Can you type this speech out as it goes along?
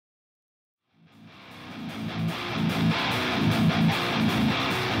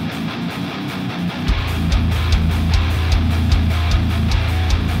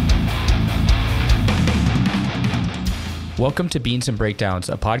Welcome to Beans and Breakdowns,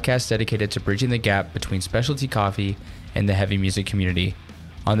 a podcast dedicated to bridging the gap between specialty coffee and the heavy music community.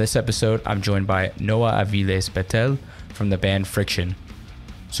 On this episode, I'm joined by Noah Aviles-Betel from the band Friction.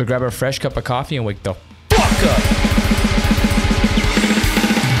 So grab a fresh cup of coffee and wake the fuck up!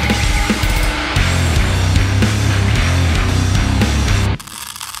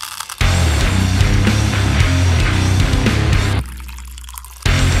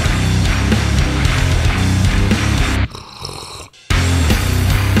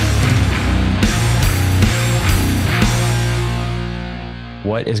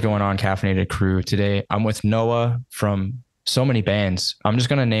 What is going on, Caffeinated crew? Today, I'm with Noah from so many bands. I'm just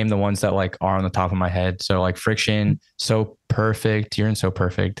going to name the ones that like are on the top of my head. So like Friction, So Perfect. You're in So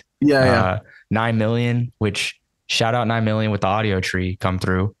Perfect. Yeah. 9 Million, which shout out 9 Million with the audio tree come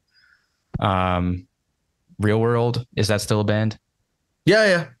through. Real World. Is that still a band?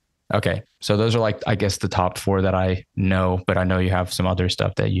 Yeah. Okay. So those are like, I guess the top four that I know, but I know you have some other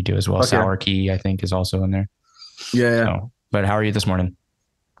stuff that you do as well. Okay. Sour Key, I think, is also in there. Yeah. So, but how are you this morning?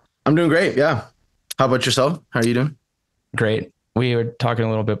 I'm doing great. Yeah. How about yourself? How are you doing? Great. We were talking a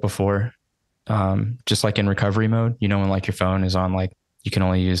little bit before, just like in recovery mode, you know, when like your phone is on, like you can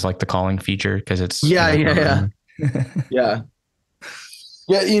only use like the calling feature because it's. Yeah. Yeah.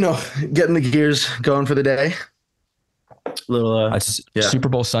 You know, getting the gears going for the day. It's Super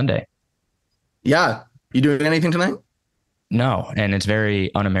Bowl Sunday. Yeah. You doing anything tonight? No. And it's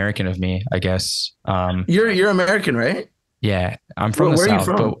very un-American of me, I guess. You're American, right? Yeah, I'm from the South,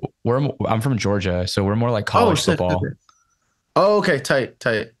 but I'm from Georgia, so we're more like college football. Okay. Oh, okay,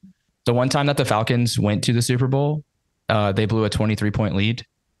 tight. The one time that the Falcons went to the Super Bowl, they blew a 23-point lead.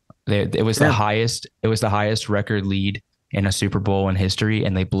 It was the highest. It was the highest record lead in a Super Bowl in history,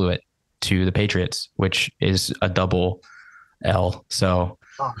 and they blew it to the Patriots, which is a double L. So,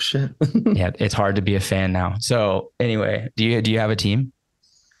 oh shit. Yeah, it's hard to be a fan now. So, anyway, do you have a team?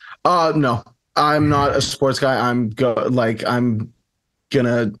 No. I'm not a sports guy. I'm gonna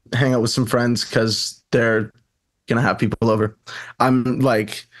hang out with some friends because they're gonna have people over. I'm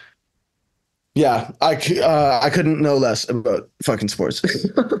like, yeah, I couldn't know less about fucking sports.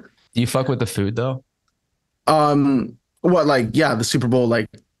 Do you fuck with the food though? What, like, yeah, the Super Bowl, like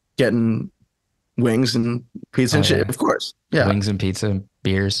getting wings and pizza and shit. Of course, yeah, wings and pizza,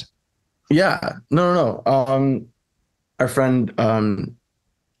 beers. Yeah, no. Our friend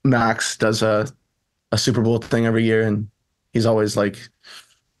Max does a Super Bowl thing every year, and he's always like,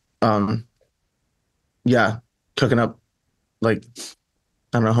 cooking up like,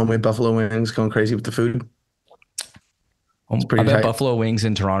 I don't know, homemade buffalo wings, going crazy with the food. I bet buffalo wings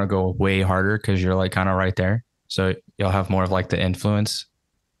in Toronto go way harder because you're like kind of right there, so you'll have more of like the influence.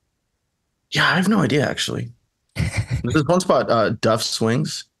 Yeah, I have no idea actually. There's one spot, Duff's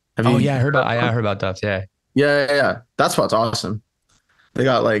Wings. I heard about Duff's. Yeah. That spot's awesome. They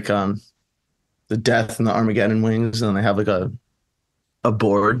got like the Death and the Armageddon wings, and then they have like a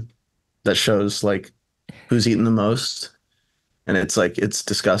board that shows like who's eating the most, and it's like, it's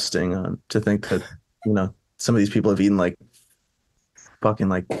disgusting to think that, you know, some of these people have eaten like fucking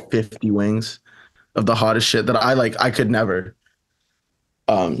like 50 wings of the hottest shit that I could never.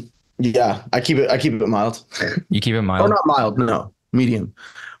 Yeah, I keep it mild. You keep it mild? Or not mild, no, medium,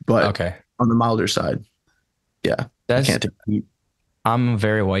 but okay, on the milder side. Yeah, I can't take heat. I'm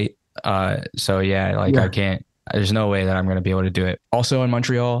very white. So yeah, I can't, there's no way that I'm going to be able to do it. Also in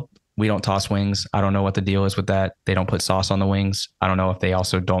Montreal, we don't toss wings. I don't know what the deal is with that. They don't put sauce on the wings. I don't know if they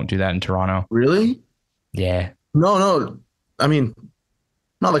also don't do that in Toronto. Really? Yeah. No. I mean,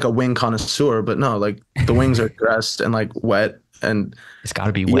 not like a wing connoisseur, but no, like the wings are dressed and like wet, and it's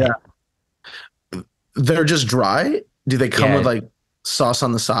gotta be wet. Yeah. They're just dry. Do they come with like sauce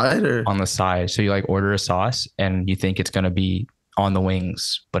on the side or on the side? So you like order a sauce and you think it's going to be on the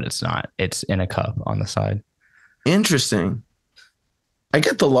wings, but it's not. It's in a cup on the side. Interesting. I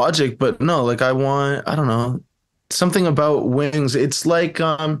get the logic, but no, like I don't know, something about wings. It's like,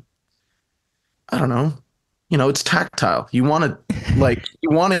 I don't know, you know, it's tactile. You want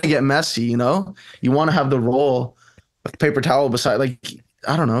to get messy, you know, you want to have the roll of paper towel beside, like,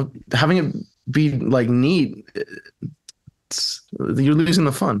 I don't know, having it be like neat. You're losing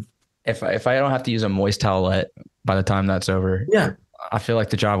the fun. If I don't have to use a moist towelette by the time that's over, yeah, I feel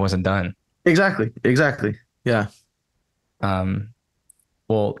like the job wasn't done. Exactly. Yeah.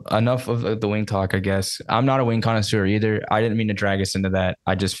 Well, enough of the wing talk, I guess. I'm not a wing connoisseur either. I didn't mean to drag us into that.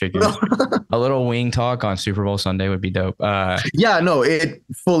 I just figured a little wing talk on Super Bowl Sunday would be dope. Yeah, no, it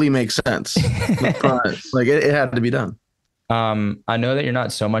fully makes sense. Like it had to be done. I know that you're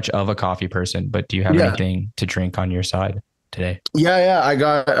not so much of a coffee person, but do you have anything to drink on your side today? Yeah. I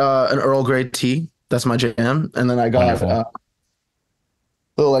got an Earl Grey tea That's my jam. And then I got Wonderful.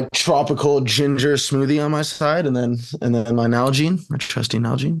 little like tropical ginger smoothie on my side, and then my Nalgene, my trusty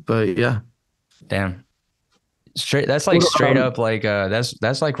Nalgene. But yeah. Damn. Straight that's like What, straight up like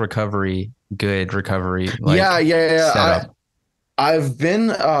that's like recovery, good recovery, yeah, like yeah, yeah. setup. I've been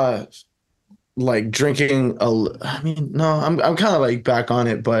like drinking I mean, no, I'm kind of like back on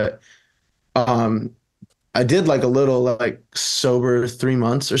it, but um I did like a little like sober 3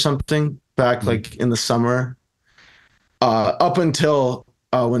 months or something back Mhm. like in the summer, up until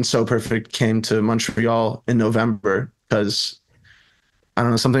when So Perfect came to Montreal in November, because I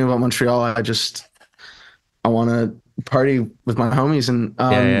don't know, something about Montreal. I want to party with my homies, and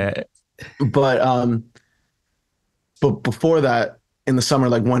Yeah, but but before that, in the summer,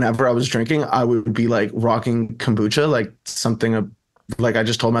 like whenever I was drinking, I would be like rocking kombucha, like something like I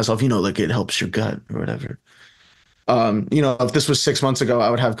just told myself, like it helps your gut or whatever. If this was 6 months ago, I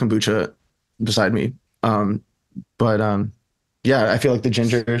would have kombucha beside me. Um, but yeah, I feel like the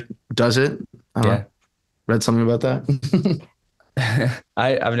ginger does it. I don't know. yeah. Read something about that.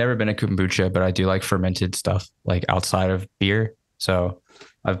 I've never been a kombucha, but I do like fermented stuff like outside of beer. So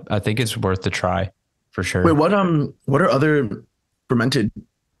I think it's worth the try for Wait, sure. what are other fermented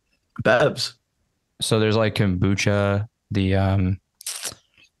bevs? So there's like kombucha, the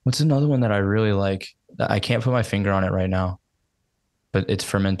what's another one that I really like? I can't put my finger on it right now, but it's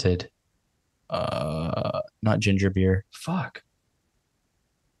fermented. Not ginger beer. Fuck.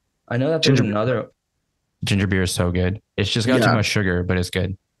 I know that there's Ginger beer. another ginger beer is so good. It's just got too Yeah, much sugar, but it's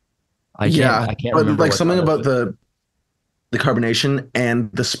good. yeah, I can't but remember like what the something other about flavor. the carbonation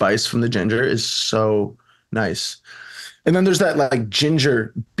and the spice from the ginger is so nice. And then there's that like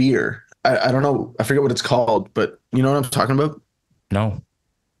ginger beer. I don't know, I forget what it's called, but you know what I'm talking about? No.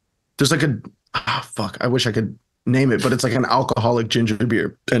 There's like fuck, I wish I could name it, but it's like an alcoholic ginger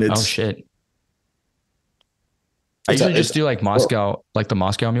beer, and Oh shit. I usually it's just do like well, Moscow, like the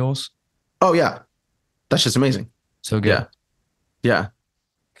Moscow mules. oh yeah, that's just amazing. So Yeah, good. yeah,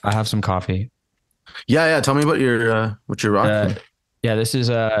 I have some coffee. yeah, yeah. Tell me about your what you're Uh, rocking. yeah, this is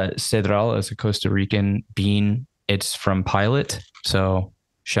a Cedral. It's a Costa Rican bean. It's from Pilot. So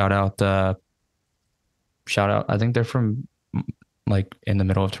shout out, shout out. I think they're from like in the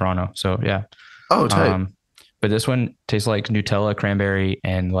middle of Toronto. So yeah. Oh, tight. Um, but this one tastes like Nutella, cranberry,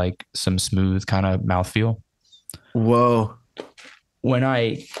 and like some smooth kind of mouthfeel. Whoa. When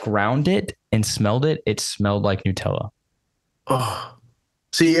I ground it and smelled it, it smelled like Nutella. Oh,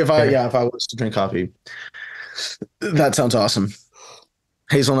 see, Very, if I was to drink coffee, that sounds awesome.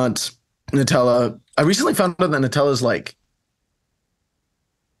 Hazelnuts, Nutella. I recently found out that Nutella is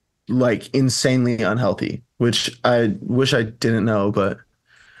like insanely unhealthy, which I wish I didn't know, but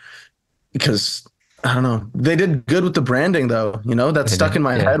because I don't know. They did good with the branding though, that they stuck in did.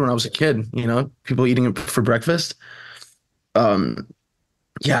 my Yeah. head when I was a kid, people eating it for breakfast. Um,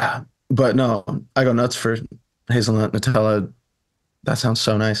 yeah, but no, I go nuts for hazelnut Nutella. That sounds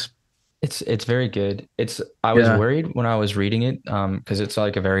so nice. It's very good. I was Yeah. worried when I was reading it because it's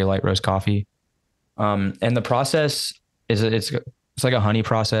like a very light roast coffee. And the process it's like a honey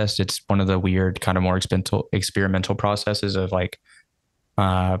process. It's one of the weird kind of more experimental processes of like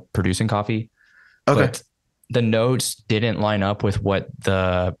producing coffee. Okay. But the notes didn't line up with what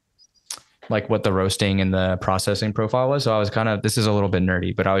the roasting and the processing profile was. So I was kind of this is a little bit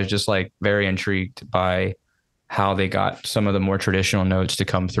nerdy, but I was just like very intrigued by how they got some of the more traditional notes to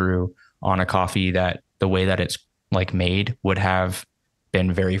come through on a coffee that the way that it's like made would have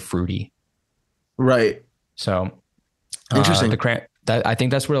been very fruity. Right. So the Interesting. that I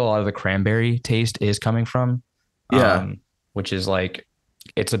think that's where a lot of the cranberry taste is coming from, Yeah. which is like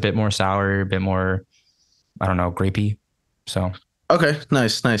it's a bit more sour, a bit more I don't know grapey. So Okay.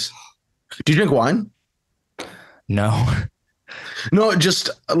 Nice. Nice. Do you drink wine? no, No, just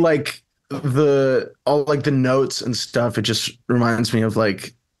like the all like the notes and stuff. It just reminds me of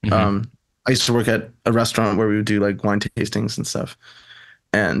like hmm um I used to work at a restaurant where we would do like wine tastings and stuff.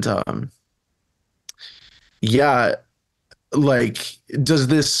 And yeah, like does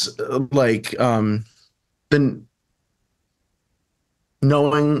this like the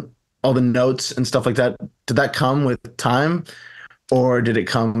knowing all the notes and stuff like that, did that come with time, or did it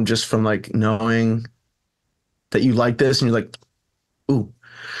come just from like knowing that you like this and you're like, ooh,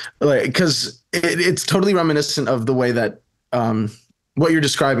 like because it's totally reminiscent of the way that what you're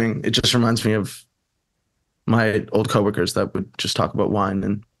describing. It just reminds me of my old coworkers that would just talk about wine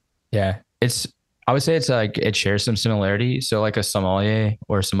and yeah, it's I would say it's like it shares some similarity. So like a sommelier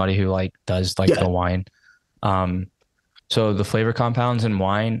or somebody who like does like yeah. the wine. Um, so the flavor compounds in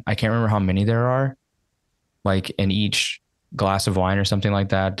wine, I can't remember how many there are, like in each. glass of wine or something like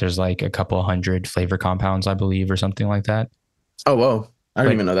that, there's like a couple hundred flavor compounds, I believe, or something like that. Oh, whoa. I didn't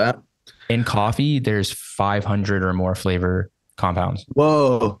But even know that. in coffee, there's 500 or more flavor compounds.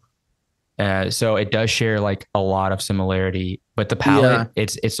 Whoa. So it does share like a lot of similarity, but the Yeah. palate,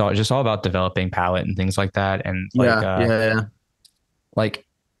 it's all just all about developing palate and things like that. And Yeah. Yeah. Yeah. like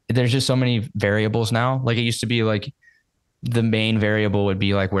there's just so many variables now. Like it used to be like the main variable would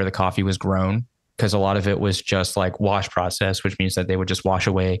be like where the coffee was grown, because a lot of it was just like wash process, which means that they would just wash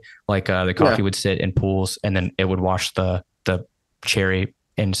away like the coffee Yeah. would sit in pools and then it would wash the cherry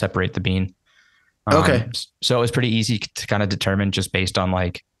and separate the bean. Okay. So it was pretty easy to kind of determine just based on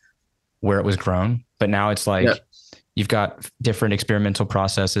like where it was grown. But now it's Yeah. like you've got different experimental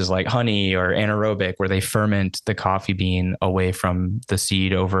processes like honey or anaerobic where they ferment the coffee bean away from the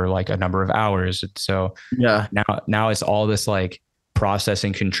seed over like a number of hours. So Yeah. now it's all this like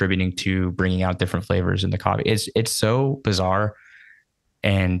processing contributing to bringing out different flavors in the coffee. It's so bizarre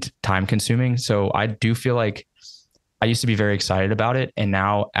and time consuming. So I do feel like I used to be very excited about it, and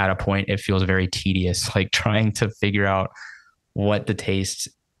now at a point it feels very tedious, like trying to figure out what the tastes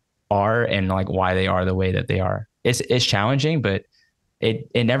are and like why they are the way that they are. It's challenging, but it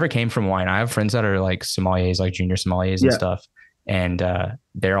never came from wine. I have friends that are like sommeliers, like junior sommeliers and Yeah. stuff, and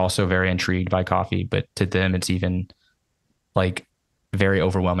they're also very intrigued by coffee. But to them, it's even like very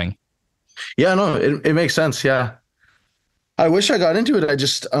overwhelming. Yeah. No, it makes sense. Yeah. I wish I got into it. I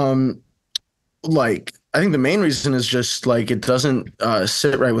just, like, I think the main reason is just like it doesn't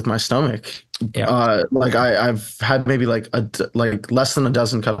sit right with my stomach. Yeah, Like I've had maybe like like less than a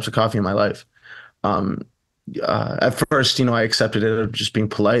dozen cups of coffee in my life. Um, at first, I accepted it of just being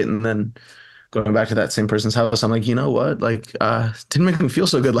polite, and then going back to that same person's house, I'm like, you know what? Like, didn't make me feel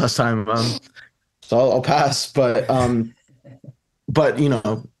so good last time. So I'll pass. But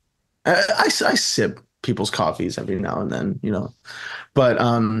I sip people's coffees every now and then. But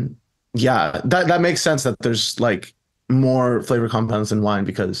yeah, that makes sense that there's like more flavor compounds in wine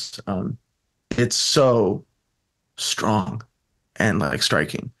because it's so strong and like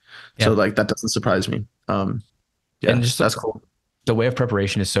striking. So yeah, like that doesn't surprise me. and Yeah, just that's cool. the way of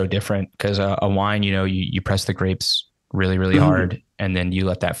preparation is so different because a wine, you press the grapes really really Mhm. hard, and then you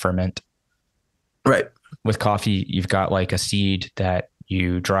let that ferment. Right. With coffee, you've got like a seed that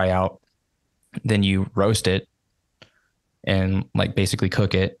you dry out, then you roast it and like basically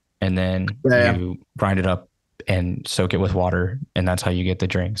cook it, and then Yeah, yeah. you grind it up and soak it with water, and that's how you get the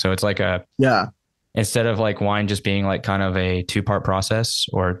drink. So it's like a Yeah, instead of like wine just being like kind of a 2-part process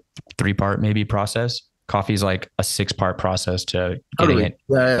or 3-part maybe process, coffee's like a 6-part process to getting totally. it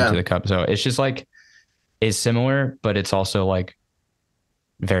Yeah, yeah, into yeah. the cup. So it's just like it's similar, but it's also like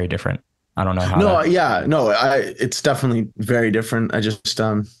very different. I don't know how No, to. yeah, no, it's definitely very different. I just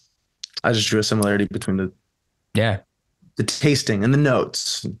drew a similarity between Yeah, the tasting and the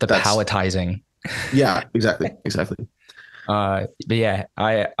notes. the That's palatizing. yeah, exactly, exactly. But yeah,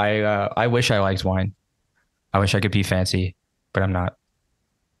 I wish I liked wine. I wish I could be fancy, but I'm not.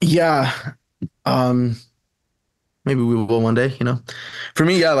 Yeah, um, maybe we will one day. For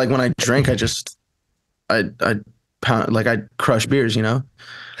me, yeah, like when I drink, I pound like I crush beers.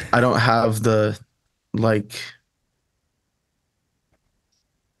 I don't have the like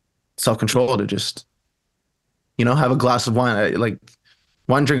self control to just have a glass of wine. Like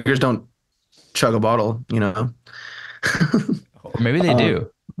wine drinkers don't chug a bottle. Or maybe they um,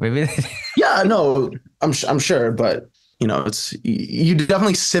 do. Maybe they, yeah, no, I'm sure, but it's you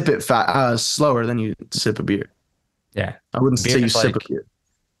definitely sip it slower than you sip a beer. yeah. I wouldn't Beer say you is sip a like beer.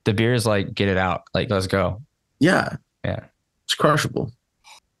 the beer is like get it out. Like let's go. Yeah, Yeah. it's crushable.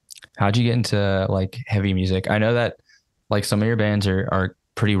 How'd you get into like heavy music? I know that like some of your bands are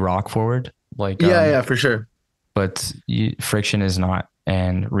pretty rock forward, like Yeah, yeah, for sure. but Friction is not,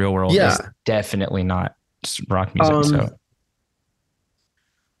 and Real World is Yeah. definitely not rock music. Um, So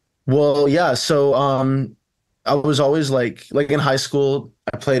well, yeah, so I was always like in high school,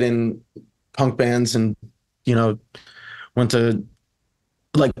 I played in punk bands and you know, went to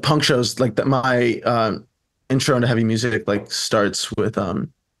like punk shows like that my intro into heavy music like starts with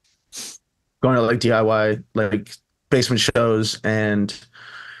going to like DIY like basement shows and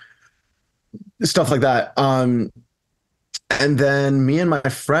stuff like that. And then me and my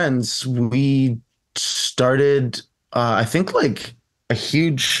friends we started I think like a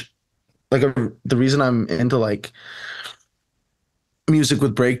huge the reason I'm into like music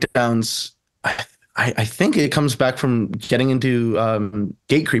with breakdowns I think it comes back from getting into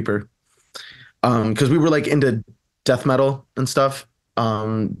Gate Creeper because we were like into death metal and stuff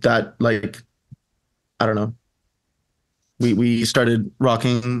that like I don't know we started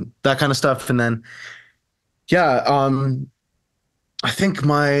rocking that kind of stuff and then yeah I think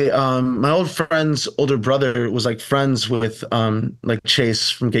my old friend's older brother was like friends with like Chase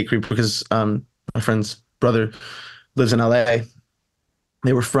from Gate Creeper because my friend's brother lives in LA.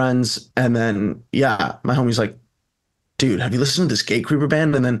 They were friends, and then yeah, my homie's like, dude, have you listened to this Gate Creeper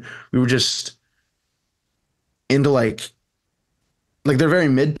band? And then we were just into like they're very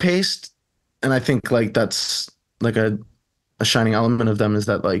mid-paced, and I think like that's like a shining element of them is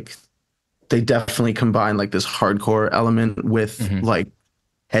that like they definitely combine like this hardcore element with Hmm. like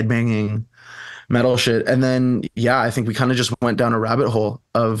headbanging metal shit. And then yeah, I think we kind of just went down a rabbit hole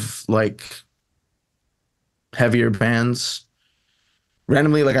of like heavier bands.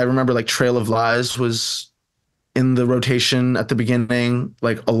 Randomly, like I remember like Trail of Lies was in the rotation at the beginning,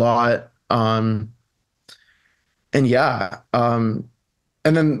 like a lot. And yeah, and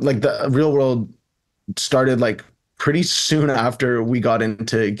then like the real world started like pretty soon after we got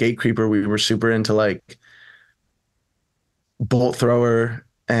into Gate Creeper. We were super into like Bolt Thrower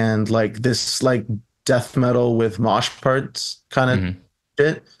and like this like death metal with mosh parts kind of Hmm.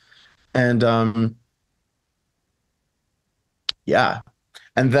 shit. And yeah.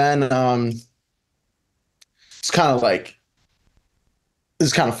 And then it's kind of like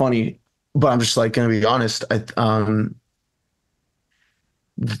it's kind of funny, but I'm just like gonna be honest.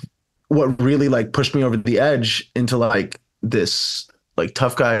 What really like pushed me over the edge into like this like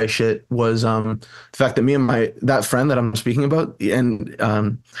tough guy shit was the fact that me and my that friend that I'm speaking about and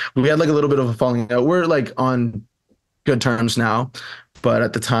we had like a little bit of a falling out. We're like on good terms now, but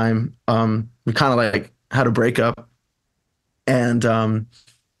at the time we kind of like had a breakup and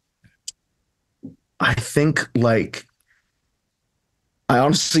I think like I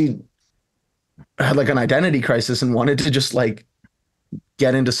honestly had like an identity crisis and wanted to just like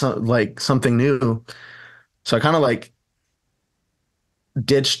get into some like something new. So I kind of like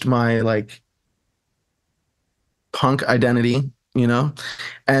ditched my like punk identity, you know,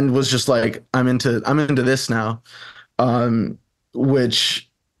 and was just like I'm into this now. Um which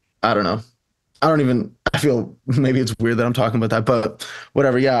I don't know. I feel maybe it's weird that I'm talking about that, but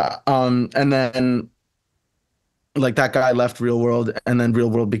whatever, yeah. And then like that guy left Real World and then Real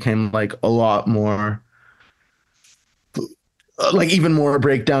World became like a lot more like even more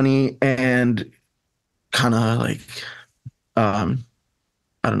breakdowny and kind of like um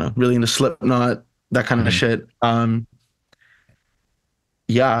I don't know, really into Slipknot, that kind of Hmm. shit.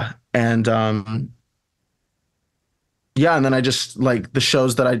 Yeah, and yeah, and then I just like the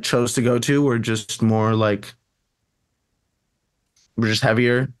shows that I chose to go to were just more like were just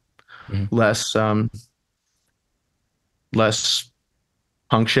heavier, Hmm. less less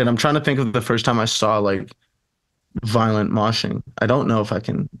punk shit. I'm trying to think of the first time I saw like violent moshing. I don't know if I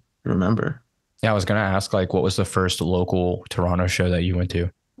can remember. Yeah, I was gonna ask like, what was the first local Toronto show that you went to?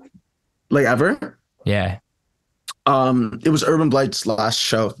 Like ever. Yeah. It was Urban Blight's last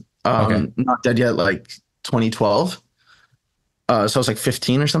show. Okay. Not Dead Yet, like 2012. So I was like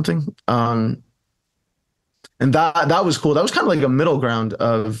 15 or something. And that was cool. That was kind of like a middle ground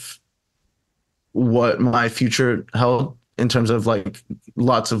of what my future held in terms of like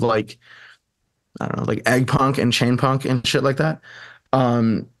lots of like I don't know, like egg punk and chain punk and shit like that.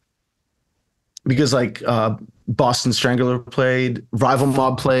 Um, because like Boston Strangler played, Rival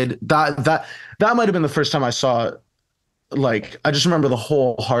Mob played. That might have been the first time I saw like I just remember the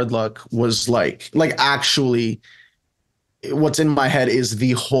whole Hard Luck was like actually what's in my head is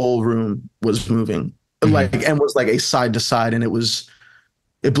the whole room was moving like Hmm. and was like a side to side and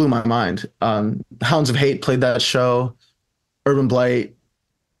it blew my mind. Hounds of Hate played that show. Urban Blight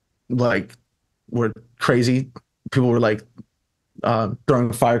like were crazy. People were like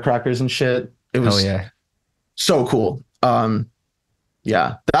throwing firecrackers and shit. It Hell was yeah. so cool.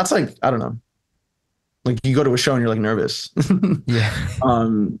 Yeah, that's like I don't know. Like you go to a show and you're like nervous. Yeah.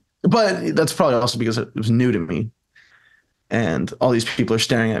 But that's probably also because it was new to me, and all these people are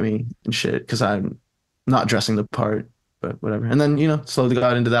staring at me and shit because I'm not dressing the part. But whatever. And then slowly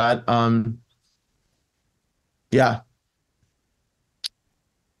got into that. Yeah,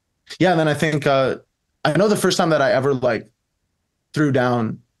 yeah. And then I think I know the first time that I ever like threw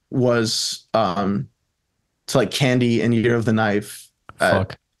down was to like Candy and Year of the Knife at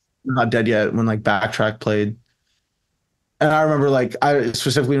Fuck. Not Dead Yet when like Backtrack played. And I remember like I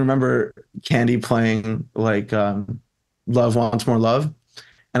specifically remember Candy playing like Love Wants More Love.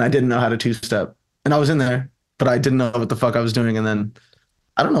 And I didn't know how to two step. And I was in there, but I didn't know what the fuck I was doing. And then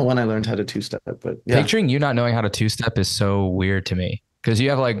I don't know when I learned how to two step, but yeah. Picturing you not knowing how to two step is so weird to me because you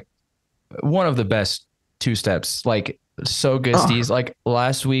have like one of the best two steps, like so good. Oh, Steez. Like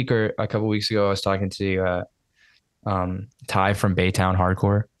last week or a couple weeks ago, I was talking to Ty from Baytown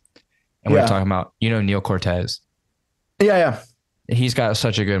Hardcore, and we were yeah. talking about Neil Cortez. Yeah, yeah. he's got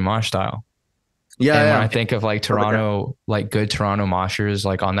such a good mosh style. Yeah, And when I yeah. think of like Love that guy. Toronto, like good Toronto moshers,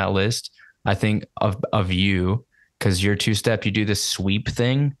 like on that list, I think of you because your two step, you do this sweep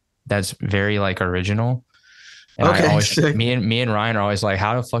thing that's very like original. And I Okay, always, sick. me and Ryan are always like,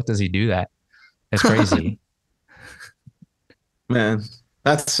 how the fuck does he do that? It's crazy. Man,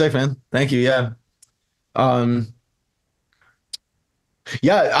 that's sick, man. Thank you. Yeah. Um,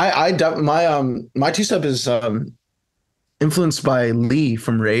 yeah, my two step is influenced by Lee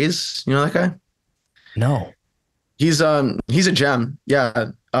from Rays. You know that guy? No. He's a gem.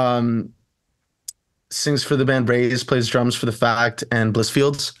 Yeah. Sings for the band Rays, plays drums for the Fact and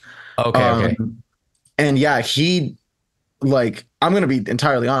Blissfields. Okay. Okay. Um, and yeah, he like I'm gonna be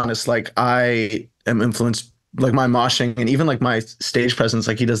entirely honest. Like I am influenced, like my moshing and even like my stage presence.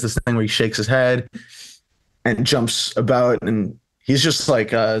 Like he does this thing where he shakes his head and jumps about, and he's just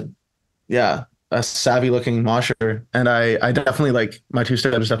like yeah, a savvy looking mosher. And I definitely like my two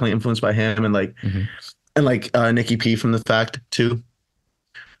step is definitely influenced by him Hmm. and like Nikki P from the Fact too.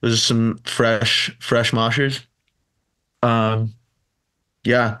 There's some fresh moshers. Um,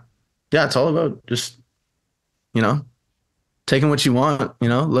 yeah, yeah, it's all about just you know taking what you want.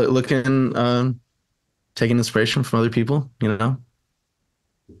 Looking taking inspiration from other people.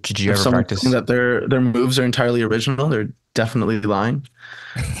 Did you If ever someone's saying practice? that their moves are entirely original, they're definitely lying.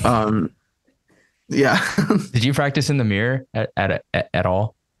 Um, yeah, Did you practice in the mirror at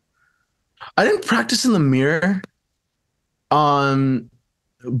all? I didn't practice in the mirror, um,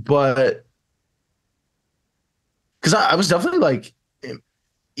 but because I was definitely like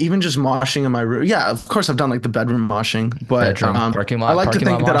even just moshing in my room. Yeah, of course I've done like the bedroom moshing, but Bedroom I like to parking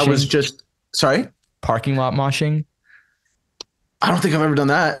lot think that I was moshing, just sorry. parking lot moshing. I don't think I've ever done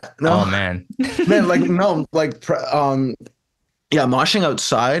that. Oh No, man. man, like no, like yeah, moshing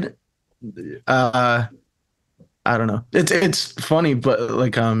outside. Uh, I don't know. It's funny, but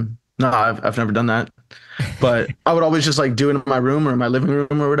like no, I've never done that. But I would always just like do it in my room or in my living room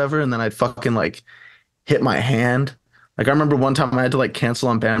or whatever, and then I'd fucking like hit my hand. Like I remember one time I had to like cancel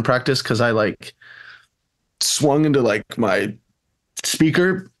on band practice because I like swung into like my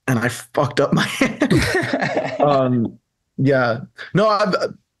speaker and I fucked up my hand. Um, yeah. No,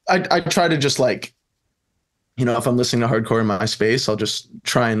 I try to just like if I'm listening to hardcore in my space, I'll just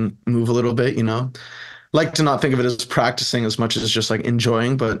try and move a little bit. Like to not think of it as practicing as much as just like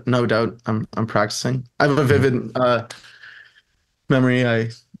enjoying, but no doubt I'm practicing. I have a Mhm. vivid memory. I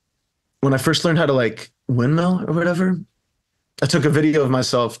When I first learned how to like windmill or whatever, I took a video of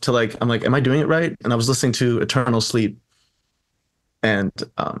myself to like I'm like, am I doing it right? And I was listening to Eternal Sleep, and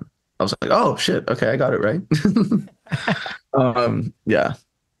I was like, oh shit, okay, I got it right. Yeah,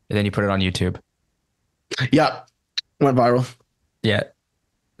 And then you put it on YouTube. yeah, went viral. Yeah.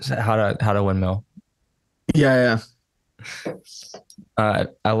 So how to windmill. Yeah, yeah.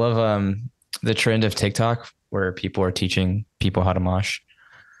 I love the trend of TikTok where people are teaching people how to mosh.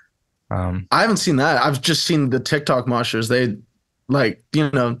 I haven't seen that. I've just seen the TikTok moshers. They like,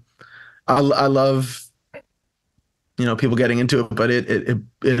 I love, people getting into it, but it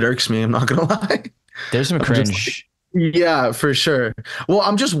irks me. I'm not gonna lie. There's some I'm just like, cringe. yeah, for sure. Well,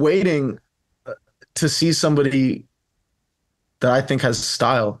 I'm just waiting to see somebody that I think has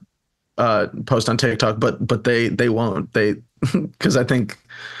style post on TikTok, but they won't. They because I think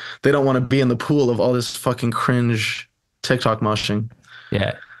they don't want to be in the pool of all this fucking cringe TikTok moshing.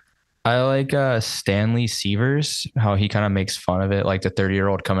 Yeah. I like Stanley Severs, how he kind of makes fun of it, like the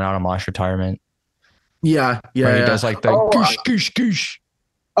 30-year-old coming out of mosh retirement, Yeah, where yeah, he does yeah. like the Oh, goosh, goosh, goosh.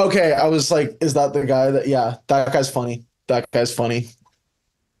 okay. I was like, is that the guy that? Yeah, that guy's funny. That guy's funny.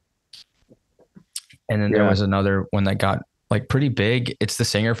 And then there Yeah. was another one that got like pretty big. It's the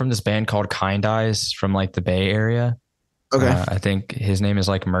singer from this band called Kind Eyes from like the Bay Area. Okay. I think his name is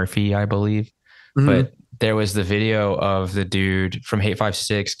like Murphy, I believe. Hmm. But there was the video of the dude from Hate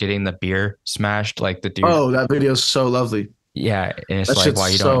 56 getting the beer smashed. Like the dude, Oh, that video is so lovely. yeah. And it's That like, shit's why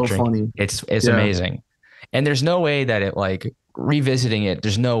you don't so drink? funny. It's Yeah. amazing. And there's no way that it like revisiting it,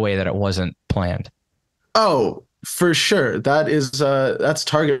 there's no way that it wasn't planned. Oh, for sure. That's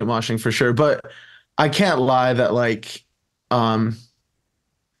target moshing for sure. But I can't lie that like um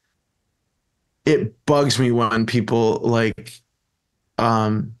it bugs me when people like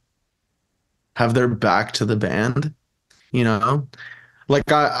um have their back to the band, you know? Like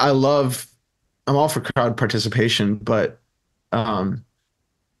I'm all for crowd participation, but um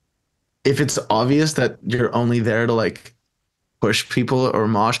if it's obvious that you're only there to like push people or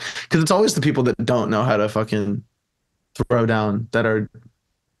mosh, because it's always the people that don't know how to fucking throw down that are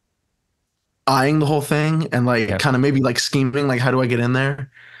eyeing the whole thing and like Yep. kind of maybe like scheming like how do I get in there?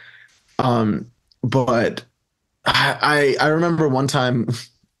 But I remember one time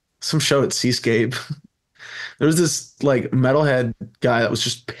some show at Seascape. There was this like metalhead guy that was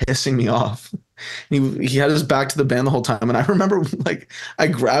just pissing me off. He had his back to the band the whole time, and I remember like I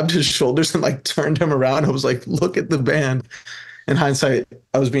grabbed his shoulders and like turned him around. I was like, "Look at the band." In hindsight,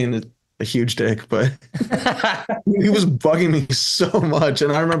 I was being a huge dick, but he was bugging me so much.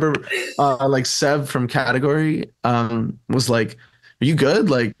 And I remember like Seb from Category was like, "Are you good?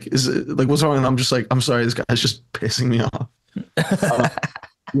 Like, is it like what's wrong?" And I'm just like, "I'm sorry, this guy's just pissing me off." Uh,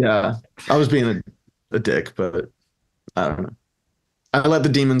 yeah, I was being a dick, but I don't know. I let the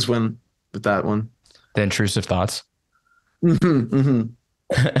demons win with that one. The intrusive thoughts. Hmm.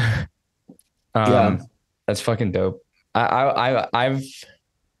 Yeah, That's fucking dope. I've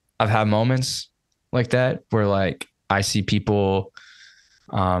had moments like that where like I see people,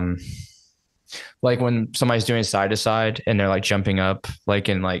 um, like when somebody's doing side to side and they're like jumping up, like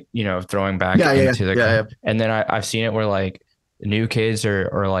and like throwing back yeah, into the, yeah. and then I've seen it where like new kids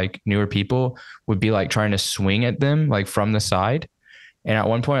or like newer people would be like trying to swing at them like from the side, and at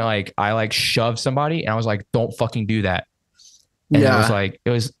one point like I like shoved somebody and I was like, don't fucking do that, and it was Yeah, like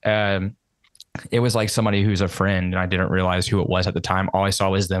it was like somebody who's a friend and I didn't realize who it was at the time. All I saw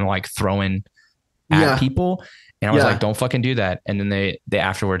was them like throwing at yeah, people. And I was like, yeah. don't fucking do that. And then they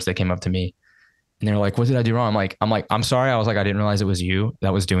afterwards they came up to me and they were like, what did I do wrong? I'm sorry. I was like, I didn't realize it was you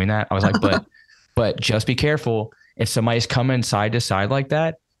that was doing that. I was like, but just be careful. If somebody's coming side to side like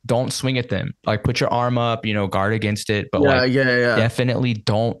that, don't swing at them. Like put your arm up, guard against it. But Yeah, like yeah, yeah. definitely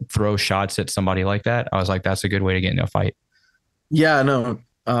don't throw shots at somebody like that. I was like, that's a good way to get in a fight. Yeah, no.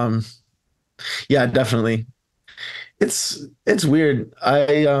 Yeah, definitely. It's weird.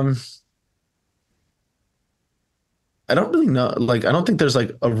 I don't really know. Like I don't think there's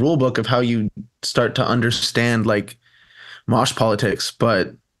like a rule book of how you start to understand like mosh politics,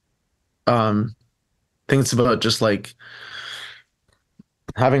 but I think it's about just like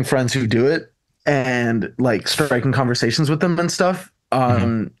having friends who do it and like striking conversations with them and stuff.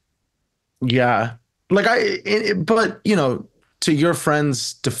 Mm-hmm. Yeah. Like but to your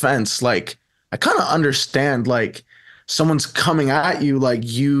friend's defense, like I kind of understand like someone's coming at you like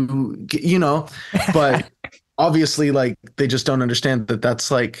but obviously like they just don't understand that that's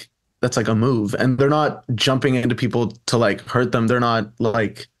like a move and they're not jumping into people to like hurt them. They're not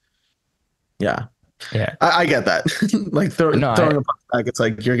like yeah. Yeah. I get that. Like No, throwing a punch back, it's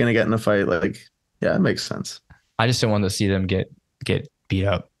like you're gonna get in a fight. Like, yeah, it makes sense. I just don't want to see them get beat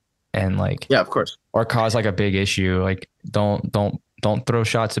up and like Yeah, of course. or cause like a big issue. Like don't throw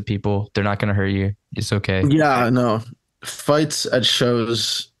shots at people. They're not gonna hurt you. It's okay. Yeah, no. Fights at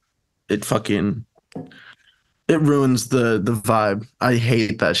shows, it fucking it ruins the vibe. I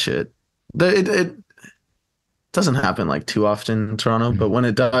hate that shit. It doesn't happen like too often in Toronto, but Mhm. when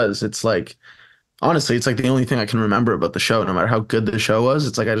it does, it's like honestly, it's like the only thing I can remember about the show, no matter how good the show was.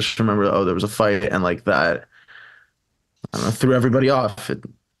 It's like I just remember, oh, there was a fight and like that, I don't know, threw everybody off.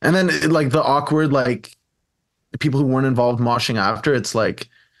 And then like the awkward like people who weren't involved moshing after, it's like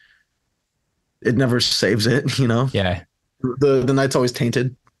it never saves it. Yeah. The night's always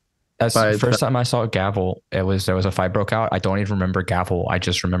tainted That's the by first time I saw Gavel. There was a fight broke out. I don't even remember Gavel. I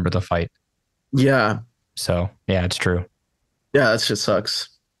just remember the fight. yeah. So yeah, it's true. Yeah, that shit sucks.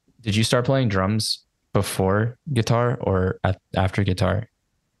 Did you start playing drums before guitar or after guitar?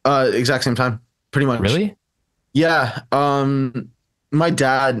 Exact same time, pretty much. Really? Yeah. My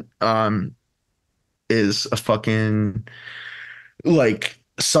dad is a fucking like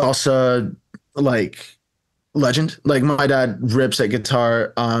salsa like legend. Like my dad rips at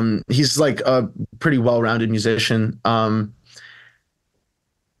guitar. He's like a pretty well-rounded musician.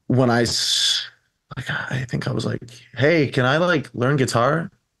 When like I think I was like, "Hey, can I like learn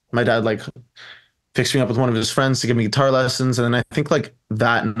guitar?" My dad like fixed me up with one of his friends to give me guitar lessons, and then I think like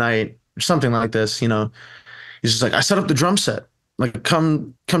that night or something like this, he's just like, "I set up the drum set. Like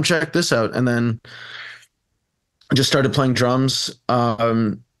come check this out." And then I just started playing drums.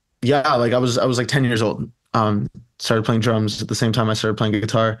 Yeah, like I was like 10 years old. Started playing drums at the same time I started playing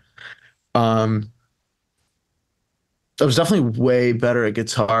guitar. Um, I was definitely way better at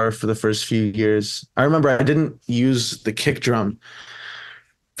guitar for the first few years. I remember I didn't use the kick drum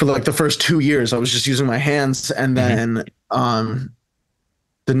for like the first 2 years. I was just using my hands, and Hmm. then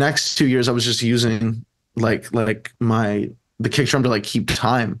the next 2 years I was just using like my the kick drum to like keep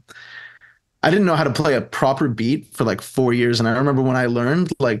time. I didn't know how to play a proper beat for like 4 years, and I remember when I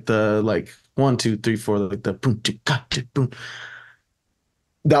learned like the like 1 2 3 4 like the boom boom.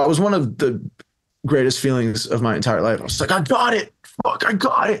 That was one of the greatest feelings of my entire life. I was like, I got it. Fuck, I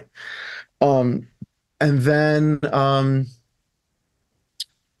got it. Um, and then I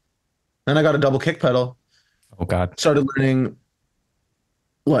got a double kick pedal, Oh God. Started learning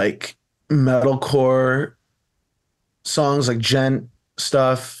like metalcore songs, like gent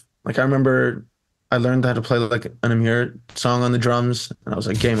stuff. Like I remember I learned how to play like an Amir song on the drums, and I was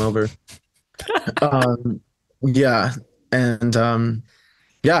like, game over. Um, yeah, and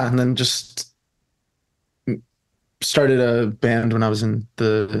yeah, and then just started a band when I was in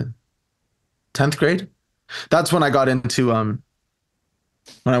the 10th grade. That's when I got into when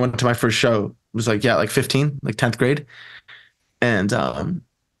I went to my first show. It was like, yeah, like 15, like 10th grade. And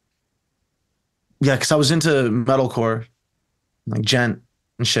yeah, because I was into metalcore, like gent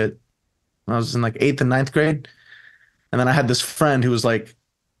and shit. When I was in like 8th and ninth grade. And then I had this friend who was like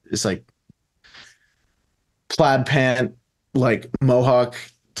this like plaid pant, like mohawk,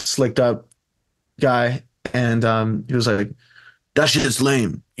 slicked up guy. And he was like, that shit's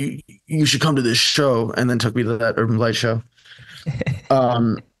lame. You should come to this show. And then took me to that Urban Light show.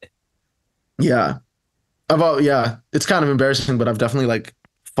 Um, yeah. Yeah, it's kind of embarrassing, but I've definitely like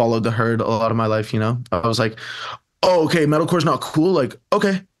followed the herd a lot of my life, you know? I was like, oh, okay, metalcore's not cool. Like,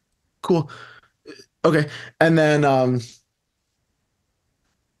 okay, cool. Okay. And then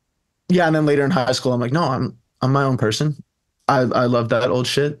yeah, and then later in high school, I'm like, no, I'm my own person. I love that old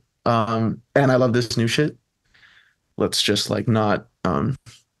shit. And I love this new shit. Let's just like not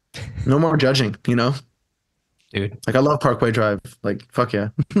no more judging, you know? Dude. Like I love Parkway Drive. Like, fuck yeah.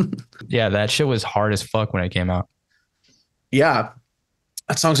 Yeah, that shit was hard as fuck when it came out. Yeah,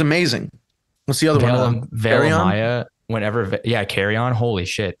 that song's amazing. What's the other one? Veil Carry of On? Maya, yeah, Carry On, holy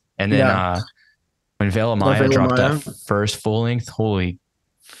shit. And then Yeah. when Veil of Love Maya Veil of dropped that Maya. first full length, holy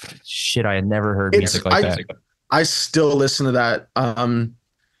shit, I had never heard It's music like that. I still listen to that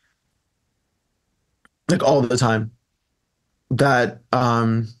like all the time. That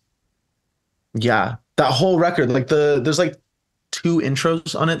yeah, that whole record, like there's like two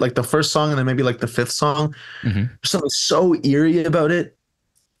intros on it, like the first song and then maybe like the fifth song. Hmm. There's something so eerie about it.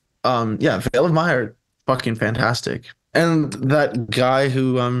 Yeah, Veil of Maya, fucking fantastic. And that guy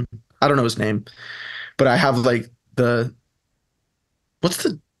who I don't know his name, but I have like the what's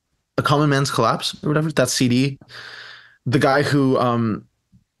the A Common Man's Collapse or whatever, that CD. The guy who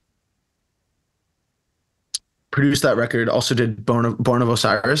produced that record also did Born of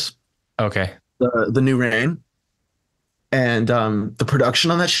Osiris, Okay. the New Rain. And the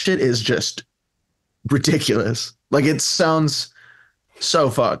production on that shit is just ridiculous. Like it sounds so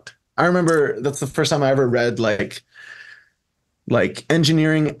fucked. I remember that's the first time I ever read like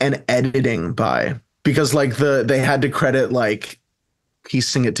engineering and editing by, because like they had to credit like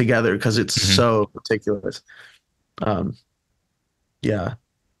piecing it together because it's Hmm. so meticulous. Um, yeah,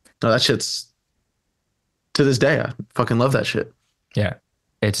 no, that shit's to this day. I fucking love that shit. Yeah.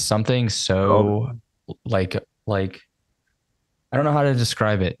 It's something Oh, so like I don't know how to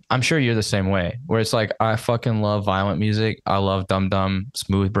describe it. I'm sure you're the same way, where it's like I fucking love violent music. I love dumb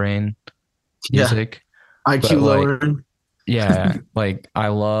smooth brain yeah, music. IQ But like, lowering. yeah, like I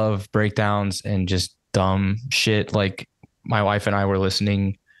love breakdowns and just dumb shit. Like my wife and I were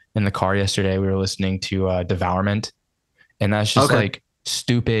listening in the car yesterday. We were listening to Devourment, and that's just Okay, like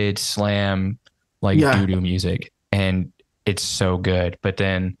stupid slam, like yeah, doo doo music, and it's so good. But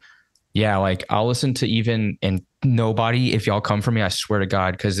then, yeah, like I'll listen to even and nobody. If y'all come for me, I swear to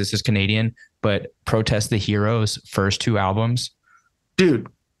God, because this is Canadian. But Protest the Heroes' first two albums, dude,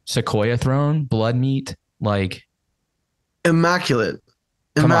 Sequoia Throne, Blood Meat, like immaculate,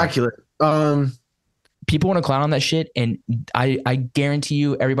 come on. immaculate. People want to clown on that shit, and I guarantee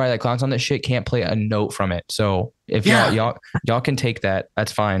you, everybody that clowns on that shit can't play a note from it. So if Yeah, y'all can take that,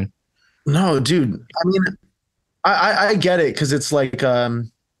 that's fine. no, dude. I mean, I get it because it's like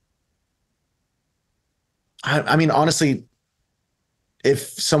I mean honestly, if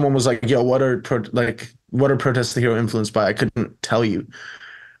someone was like, "Yo, what are Protest the Hero influenced by?" I couldn't tell you.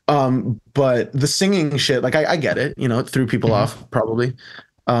 But the singing shit, like I get it, you know, it threw people Mhm. off probably.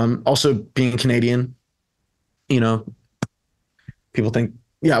 Also being Canadian, you know, people think,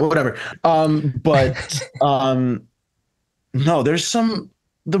 yeah, whatever. But no, there's some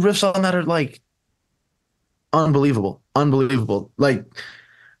the riffs on that are like unbelievable, unbelievable. Like,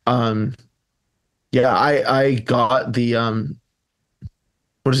 um, yeah, I got the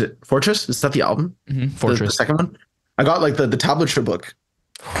what is it? Fortress? Is that the album? The Fortress. second one? I got like the tablature book,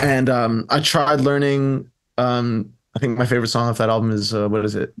 and I tried learning. I think my favorite song off that album is what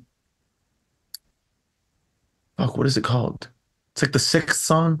is it? Fuck, what is it called? It's like the sixth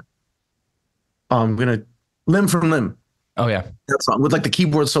song. I'm gonna limb from limb. Oh yeah. That song with like the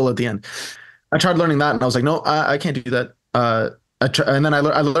keyboard solo at the end. I tried learning that, and I was like, no, I can't do that. And then I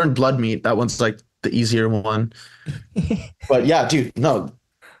learned Blood Meat. That one's like the easier one. But yeah, dude, no,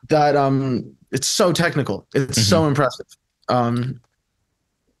 that it's so technical. It's Hmm. so impressive. Um,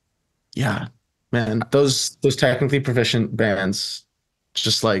 yeah, man, those technically proficient bands,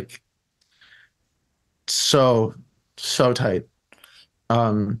 just like so so tight.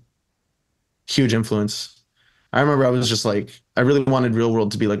 Um, Huge influence. I remember I was just like, I really wanted Real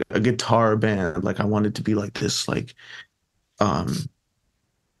World to be like a guitar band. Like I wanted to be like this, like um,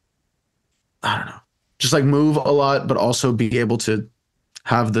 I don't know, just like move a lot, but also be able to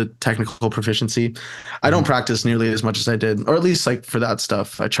have the technical proficiency. I don't Hmm. practice nearly as much as I did, or at least like for that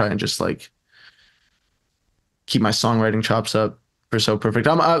stuff, I try and just like keep my songwriting chops up for So Perfect.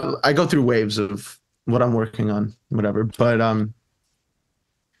 I go through waves of what I'm working on, whatever. But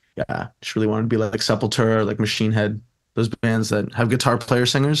yeah, just really wanted to be like Sepultura, like Machine Head, those bands that have guitar player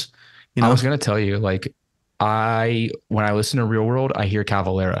singers, you I know? was gonna tell you, like, when I listen to Real World, I hear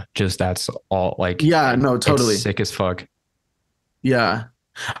Cavalera. Just that's all. Like, Yeah, no, it's totally. sick as fuck. Yeah.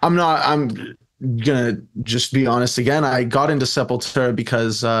 I'm gonna just be honest again. I got into Sepultura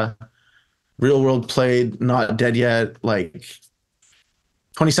because Real World played Not Dead Yet, like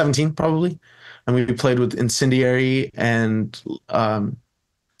 2017 probably. And we played with Incendiary and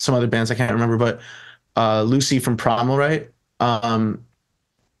some other bands I can't remember, but Lucy from Primal, right? Um,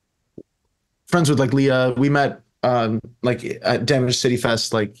 Friends with like Leah. We met like at Damage City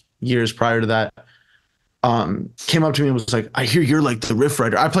Fest like years prior to that. Came up to me and was like, "I hear you're like the riff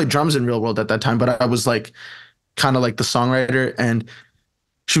writer." I played drums in Real World at that time, but I was like kind of like the songwriter. And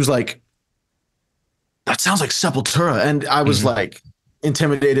she was like, "That sounds like Sepultura," and I was Hmm. like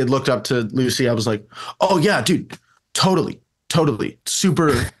intimidated. Looked up to Lucy. I was like, "Oh yeah, dude, totally, totally,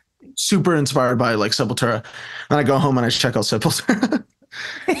 super inspired by like Sepultura." And I go home and I check out Sepultura.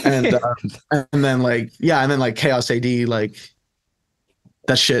 and and then like yeah, and then like Chaos AD, like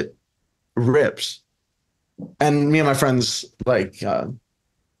that shit rips. And me and my friends like yeah,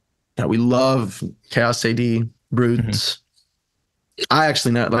 we love Chaos AD, Hmm. Brutes. I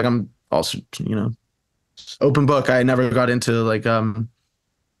actually know, like I'm also, you know, open book. I never got into like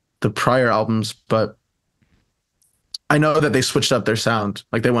the prior albums, but I know that they switched up their sound.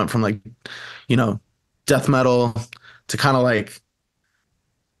 Like they went from like, you know, death metal to kind of like,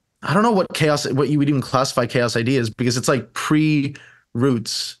 I don't know what you would even classify Chaos AD as, because it's like pre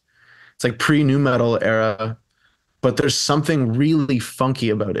Roots. It's like pre new metal era, but there's something really funky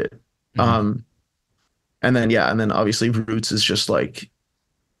about it. Hmm. Um, and then yeah, and then obviously Roots is just like,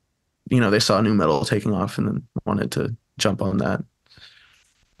 you know, they saw new metal taking off and then wanted to jump on that.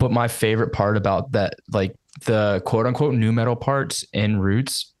 But my favorite part about that, like the quote unquote new metal parts in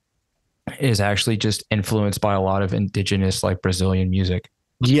Roots, is actually just influenced by a lot of indigenous, like Brazilian music,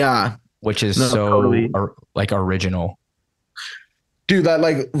 Yeah, which is no, so totally. like original. Dude, that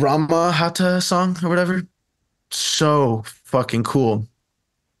like Rama Hata song or whatever, so fucking cool.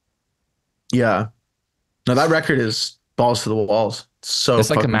 Yeah. No, that record is balls to the walls. So That's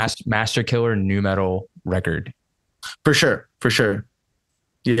like the fucking cool. master killer new metal record. For sure. For sure.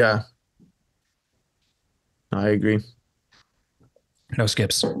 Yeah, I agree. No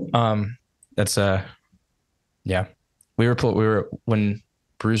skips. That's yeah. We were when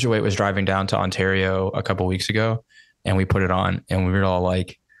Bruiserweight was driving down to Ontario a couple weeks ago, and we put it on, and we were all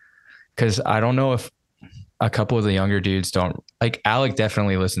like, because I don't know if a couple of the younger dudes don't like. Alec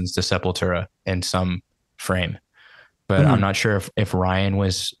definitely listens to Sepultura in some frame, but I'm Mhm. not sure if Ryan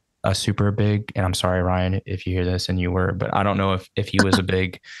was a super big. And I'm sorry, Ryan, if you hear this and you were, but I don't know if he was a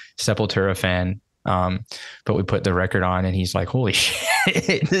big Sepultura fan. But we put the record on, and he's like, "Holy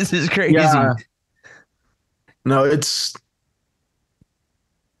shit, this is crazy." Yeah. No, it's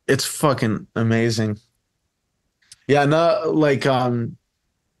fucking amazing. Yeah, no, like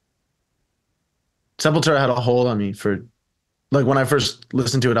Sepultura had a hold on me for like when I first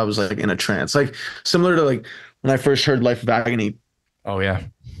listened to it, I was like in a trance. Like similar to like when I first heard Life of Agony, Oh yeah.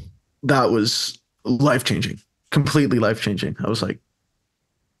 that was life changing, completely life changing. I was like,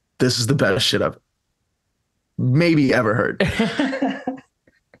 this is the best shit I've maybe ever heard.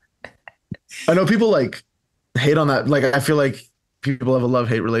 I know people like hate on that. Like I feel like people have a love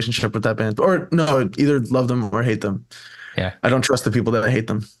hate relationship with that band, or no, either love them or hate them. Yeah. I don't trust the people that hate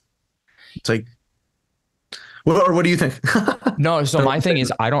them. It's like, what do you think? No, so my thing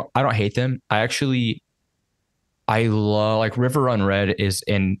is I don't hate them. I love like River Run Red is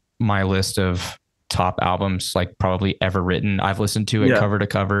in my list of top albums like probably ever written. I've listened to it Yeah, cover to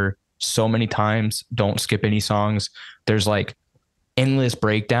cover so many times. Don't skip any songs. There's like endless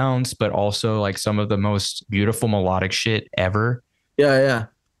breakdowns, but also like some of the most beautiful melodic shit ever. yeah.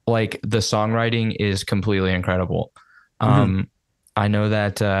 Like the songwriting is completely incredible. Hmm. Um, I know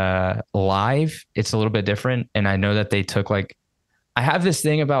that live it's a little bit different, and I know that they took like I have this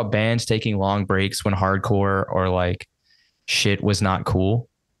thing about bands taking long breaks when hardcore or like shit was not cool.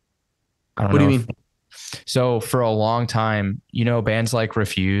 I don't What do know you if mean? so for a long time, bands like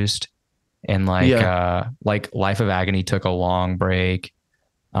Refused and Yeah. like Life of Agony took a long break.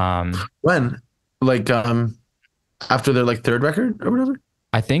 Um When? Like after their like third record or whatever?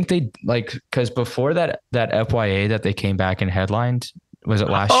 I think they like because before that FYA that they came back and headlined, was it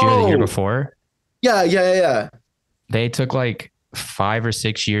last year or the year Oh, before? yeah, yeah, yeah, yeah. They took like 5 or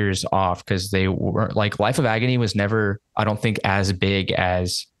 6 years off because they were like Life of Agony was never, I don't think, as big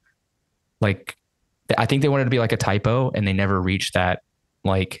as like I think they wanted to be like a typo and they never reached that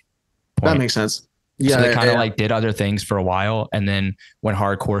like That point. makes sense. So Yeah, they yeah, kind of yeah. like did other things for a while. And then when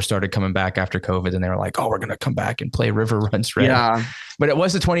hardcore started coming back after COVID, then they were like, oh, we're going to come back and play River Runs Red. Yeah, But it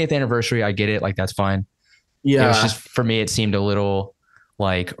was the 20th anniversary. I get it. Like, that's fine. It was just yeah. for me, it seemed a little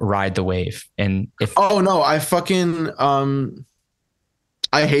like ride the wave. And if, Oh no, I fucking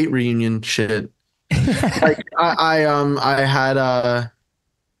I hate reunion shit. Like I had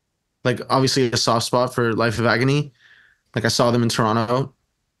like obviously a soft spot for Life of Agony. Like I saw them in Toronto.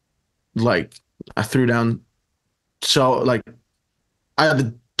 Like I threw down so like I had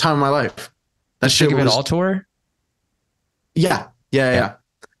the time of my life. That did you think shit of it was all tour? yeah, yeah, Yeah.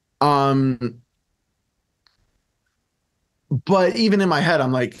 yeah. But even in my head,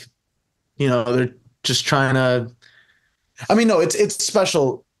 I'm like, they're just trying to. I mean, no, it's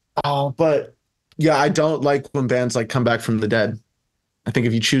special. Oh, but yeah, I don't like when bands like come back from the dead. I think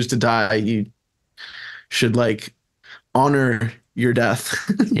if you choose to die, you should like honor your death.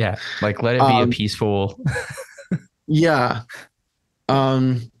 Yeah. Like, let it be a um, peaceful. yeah.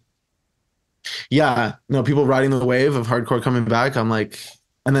 Um, yeah. No, people riding the wave of hardcore coming back. I'm like,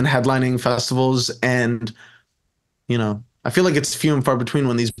 and then headlining festivals, and I feel like it's few and far between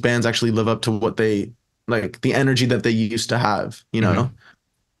when these bands actually live up to what they like the energy that they used to have. Mhm.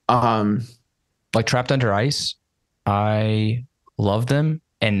 Um, Like Trapped Under Ice. I love them.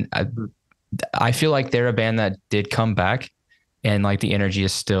 And I feel like they're a band that did come back and like the energy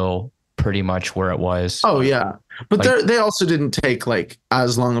is still pretty much where it was. oh yeah, but Like, they also didn't take like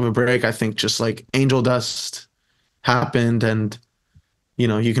as long of a break. I think just like Angel Dust happened, and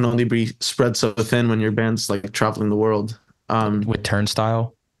you can only be spread so thin when your band's like traveling the world. with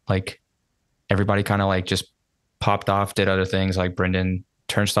Turnstile, like everybody kind of like just popped off, did other things. Like Brendan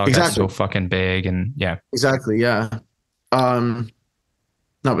Turnstile got so Exactly, fucking big, and yeah, exactly, yeah. Um,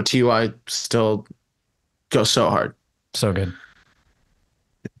 no, but TUI still goes so hard. so good.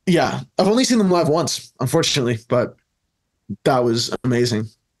 Yeah, I've only seen them live once, unfortunately, but that was amazing.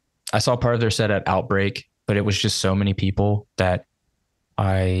 I saw part of their set at Outbreak, but it was just so many people that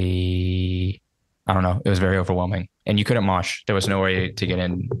I I don't know. It was very overwhelming, and you couldn't mosh. There was no way to get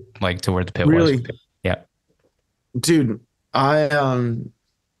in, like to where the pit was. Really, Yeah, dude, I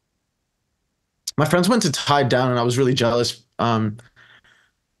my friends went to Tied Down, and I was really jealous.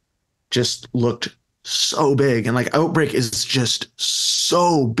 Just looked so big, and like Outbreak is just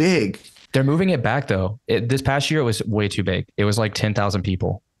so big. they're moving it back though. This past year, it was way too big. It was like 10,000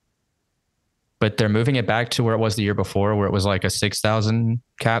 people, but they're moving it back to where it was the year before, where it was like a 6,000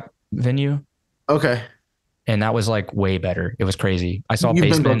 cap venue. Okay, And that was like way better. It was crazy. I saw you've been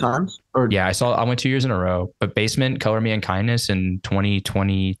both Basement. times, or Yeah, I went 2 years in a row, but Basement, Color Me Unkindness in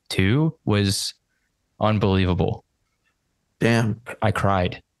 2022 was unbelievable. damn, I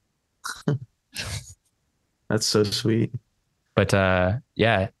cried. that's so sweet. But I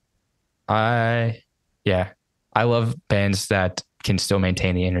yeah, I love bands that can still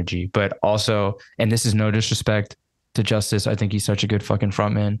maintain the energy, but also, and this is no disrespect to Justice, I think he's such a good fucking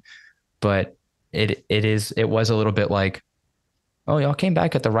frontman, but it was a little bit like, oh, y'all came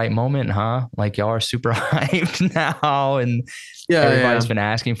back at the right moment, huh? Like y'all are super hyped now, and Yeah, everybody's yeah, been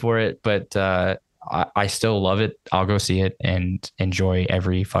asking for it, but I still love it. I'll go see it and enjoy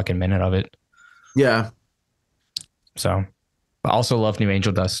every fucking minute of it. yeah. So, I also love New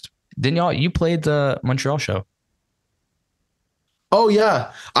Angel Dust. Didn't y'all? You played the Montreal show. Oh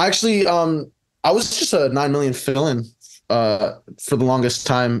yeah, I actually, I was just a 9 million fill-in, for the longest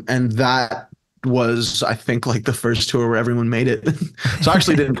time, and that was, I think, like the first tour where everyone made it. So I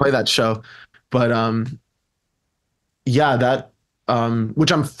actually didn't play that show, but yeah, that,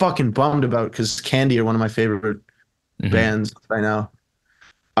 which I'm fucking bummed about because Candy are one of my favorite Mm-hmm. bands right now.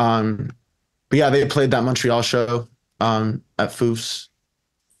 Um, but yeah, they played that Montreal show at Foof's.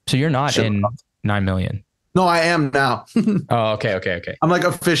 So you're not Shit. in 9 million. No, I am now. Oh, okay, okay, okay, I'm like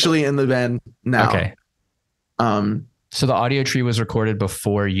officially in the band now. okay. Um, So the audio tree was recorded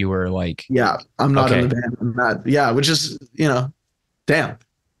before you were like, yeah, I'm not in the okay. band. I'm not, yeah, which is, damn.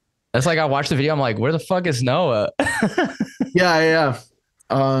 That's like I watched the video. I'm like, where the fuck is Noah? Yeah, yeah.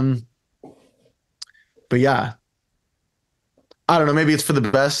 Um, but yeah, I don't know. Maybe it's for the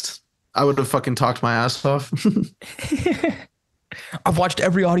best. I would have fucking talked my ass off. I've watched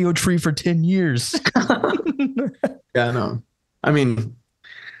every audio tree for 10 years. Yeah, no. I mean,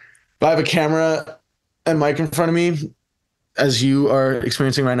 if I have a camera and mic in front of me, as you are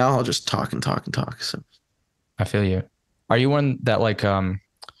experiencing right now, I'll just talk and talk and talk. So I feel you. Are you one that like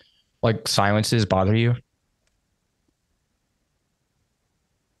silences bother you?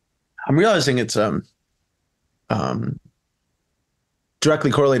 I'm realizing it's um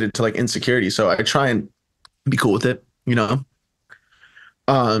directly correlated to like insecurity. So I try and be cool with it, you know.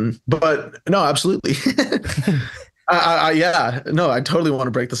 But no, absolutely. Yeah, no, I totally want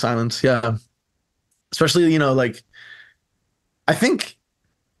to break the silence. Yeah, especially like I think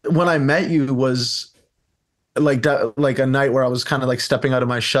when I met you was like that, like a night where I was kind of like stepping out of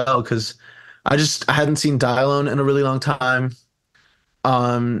my shell because I hadn't seen Dialone in a really long time.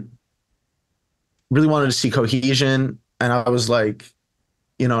 Um, really wanted to see Cohesion, and I was like,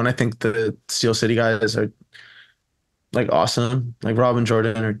 and I think the Steel City guys are like awesome. Like Rob and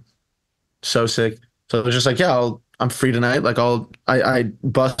Jordan are so sick. So it was just like, yeah, I'm free tonight. Like I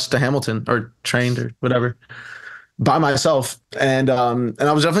bust to Hamilton or trained or whatever by myself. And I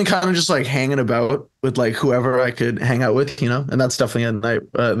was definitely kind of just like hanging about with like whoever I could hang out with, and that's definitely a night,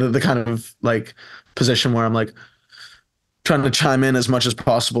 the kind of like position where I'm like trying to chime in as much as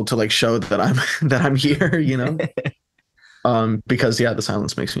possible to like show that I'm that I'm here, because yeah, the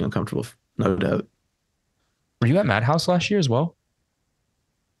silence makes me uncomfortable, no doubt. Were you at Madhouse last year as well?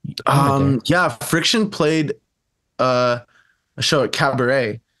 You went there. Yeah, Friction played a show at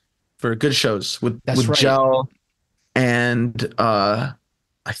Cabaret for good shows with That's right. Gel and I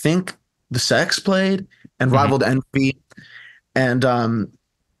think the Sex played and Mhm. Rivaled Envy and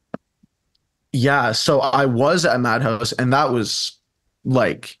yeah, so I was at Madhouse and that was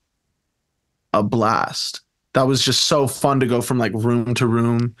like a blast. That was just so fun to go from like room to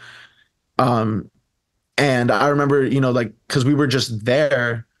room. Um and I remember, like cuz we were just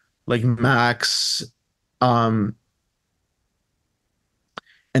there like Max um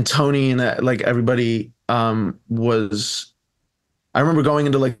and Tony and like everybody was I remember going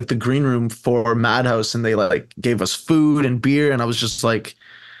into like the green room for Madhouse and they like gave us food and beer and I was just like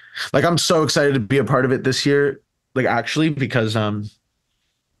I'm so excited to be a part of it this year like actually because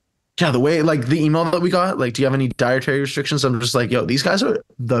yeah the way like the email that we got like do you have any dietary restrictions I'm just like yo these guys are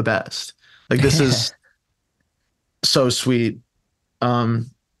the best like this is so sweet um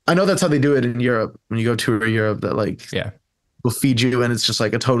I know that's how they do it in Europe when you go tour Europe that like Yeah. will feed you and it's just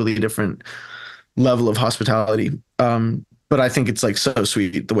like a totally different level of hospitality. But I think it's like so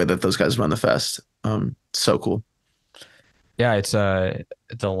sweet the way that those guys run the fest. So cool. Yeah, it's the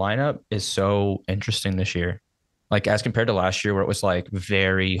lineup is so interesting this year. Like as compared to last year where it was like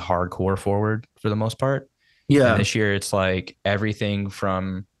very hardcore forward for the most part. And Yeah. this year it's like everything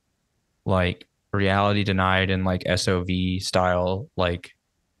from like reality denied and like SOV style like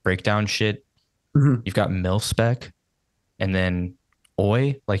breakdown shit. Mhm. You've got mil spec and then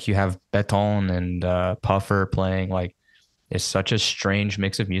Oi, like you have Beton and Puffer playing like it's such a strange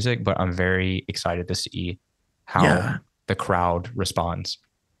mix of music, but I'm very excited to see how Yeah. the crowd responds.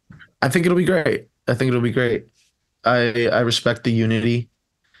 I think it'll be great. I think it'll be great. I respect the unity.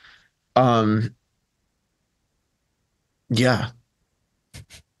 Um, yeah.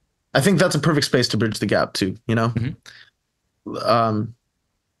 I think that's a perfect space to bridge the gap too, Mm-hmm. Um,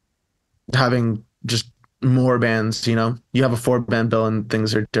 having just more bands, you have a 4 band bill and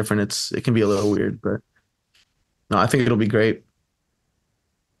things are different. It can be a little weird, but no, I think it'll be great.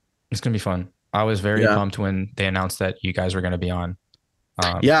 It's gonna be fun. I was very Yeah. pumped when they announced that you guys were gonna be on,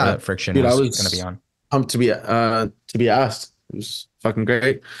 or Yeah. that Friction Dude, I was gonna be was on. pumped to be asked. It was fucking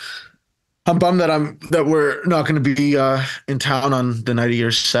great. I'm bummed that we're not going to be in town on the night of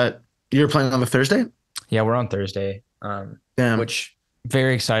your set. You're playing on the Thursday? Yeah, we're on Thursday. Damn. Which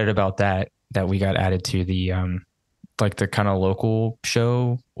very excited about that we got added to the like the kind of local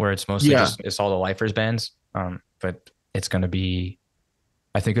show where it's mostly Yeah. just it's all the lifers bands. But it's gonna be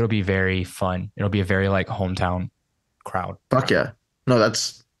I think it'll be very fun. It'll be a very like hometown crowd. Fuck yeah. No,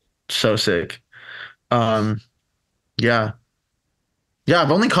 that's so sick. Um, yeah. Yeah,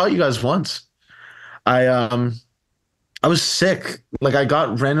 I've only caught you guys once. I I was sick. Like I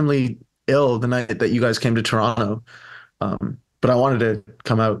got randomly ill the night that you guys came to Toronto. But I wanted to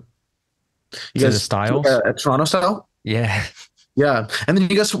come out. You To the guys styles. at Toronto style? Yeah. Yeah. And then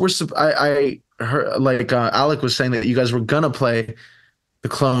you guys were I heard like Alec was saying that you guys were gonna play the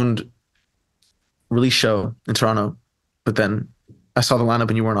cloned release show in Toronto, but then I saw the lineup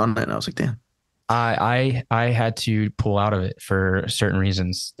and you weren't on it, and I was like, damn. I had to pull out of it for certain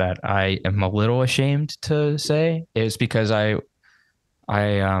reasons that I am a little ashamed to say. It was because I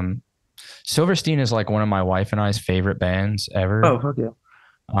Silverstein is like one of my wife and I's favorite bands ever. Oh, fuck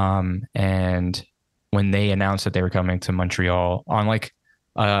yeah. And when they announced that they were coming to Montreal on like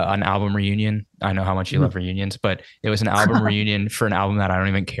an album reunion, I know how much you love reunions, but it was an album reunion for an album that I don't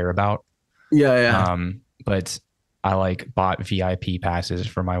even care about. Yeah, yeah. But I like bought VIP passes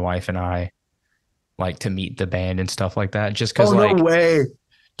for my wife and I, like to meet the band and stuff like that. Just because, Oh, no like, way.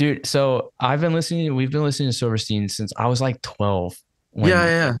 dude, so we've been listening to Silverstein since I was like 12 Yeah,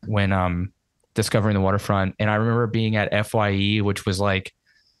 yeah. when discovering the waterfront. And I remember being at FYE, which was like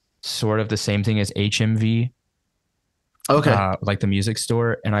sort of the same thing as HMV, Okay. like the music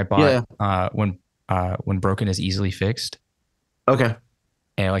store. And I bought Yeah. when broken is easily fixed, Okay.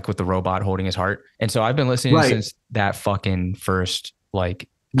 and like with the robot holding his heart. And so I've been listening Right. since that fucking first like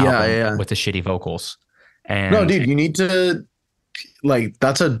Yeah, album yeah. with the shitty vocals. No, And dude, you need to like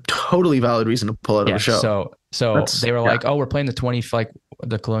that's a totally valid reason to pull out of a yeah, show. so That's they were yeah, like, "Oh, we're playing the 20 like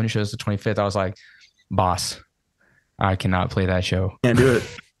the Cologne show is the 25th." I was like, "Boss, I cannot play that show." can't do it.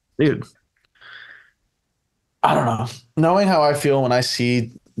 Dude, I don't know. Knowing how I feel when I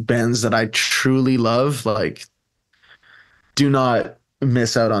see bands that I truly love, like do not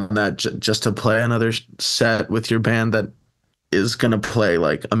miss out on that just to play another set with your band that is going to play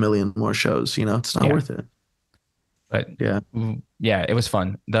like a million more shows, you know? It's not Yeah, worth it. but Yeah. yeah, it was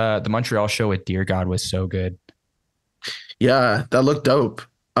fun. The Montreal show with Dear God was so good. Yeah, that looked dope.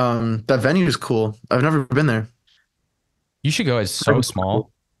 That venue is cool. I've never been there. You should go. It's Heard so it's cool.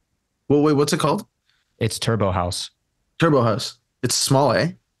 small. Well, wait, what's it called? It's Turbo House. Turbo House. It's small,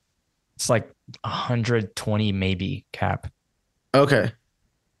 eh? It's like 120 maybe cap. Okay.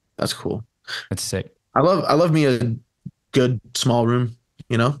 That's cool. That's sick. I love me a good small room,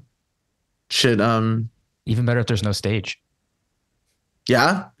 you know? Shit, Even better if there's no stage.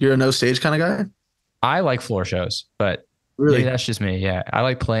 yeah, you're a no stage kind of guy? I like floor shows, but maybe Really? that's just me. Yeah, I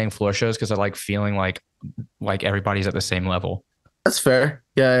like playing floor shows because I like feeling like everybody's at the same level. That's fair.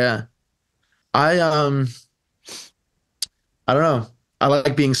 Yeah, yeah. I I don't know. I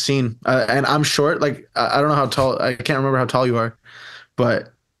like being seen. And I'm short. Like I don't know how tall. I can't remember how tall you are,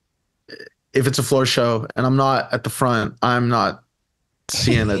 but if it's a floor show and I'm not at the front, I'm not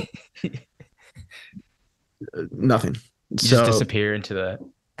seeing a You nothing. just So disappear into the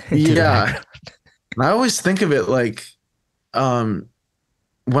into the yeah, background. and I always think of it like um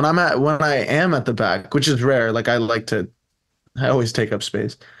when I am at the back, which is rare. Like I always take up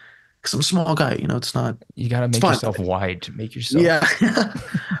space because I'm a small guy. You know, You got to it's make fine. yourself wide to make yourself. Yeah.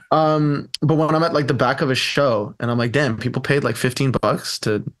 But when I'm at like the back of a show and I'm like, damn, people paid like $15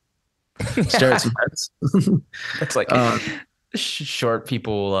 to stare at some heads. That's like uh, short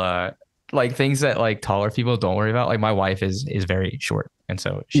people, like things that like taller people don't worry about. Like my wife is very short, and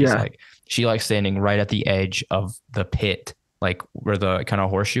so yeah. she likes standing right at the edge of the pit, like where the kind of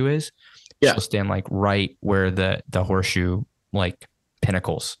horseshoe is. Yeah. She'll stand like right where the horseshoe like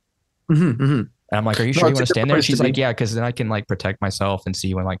pinnacles. Hmm. And I'm like, "Are you No, sure you it's want a to good stand there?" And place to she's like, be. "Yeah, because then I can like protect myself and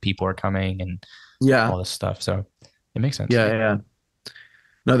see when like people are coming and Yeah. all this stuff." So it makes sense. Yeah. Yeah.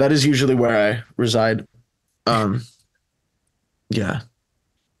 No, that is usually where I reside. Um, yeah.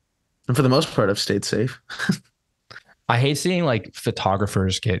 And for the most part, I've stayed safe. I hate seeing like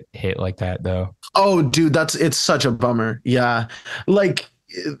photographers get hit like that though. Oh, dude, it's such a bummer. Yeah. Like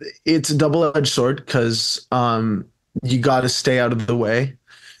it's a double-edged sword because you got to stay out of the way.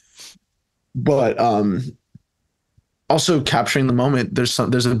 But also capturing the moment, there's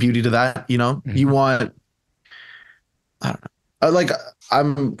a beauty to that, you know? You Mhm. want I don't know. Like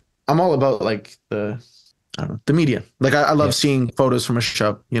I'm I'm all about like I don't know, the media. Like I Yeah. love seeing photos from a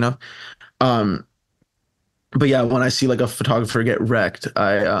show, you know? Um but yeah, when I see like a photographer get wrecked,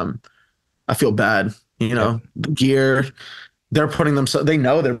 I feel bad, you Yep. know? The gear, they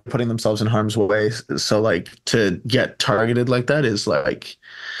know they're putting themselves in harm's way. So like to get targeted like that is like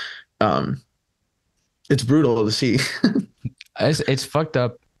um it's brutal to see. It's fucked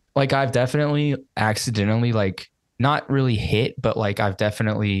up. Like I've definitely accidentally like not really hit, but like I've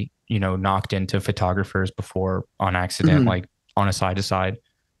definitely, knocked into photographers before on accident, Mhm. like on a side to side.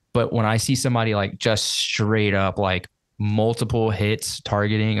 But when I see somebody like just straight up like multiple hits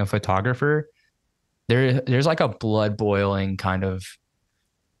targeting a photographer, there's like a blood boiling kind of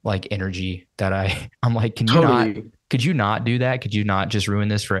like energy that I'm like, Totally. could you not do that? Could you not just ruin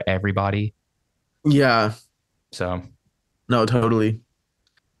this for everybody? Yeah. So No, totally.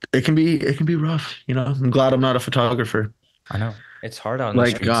 It can be rough, you know. I'm glad I'm not a photographer. I know it's hard out in the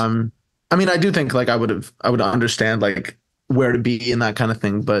Like, streets. I mean, I do think like I would understand like where to be and that kind of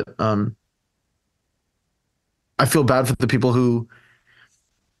thing, but I feel bad for the people who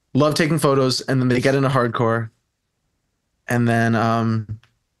love taking photos and then they get into hardcore and then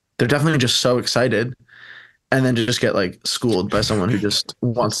they're definitely just so excited and then just get like schooled by someone who just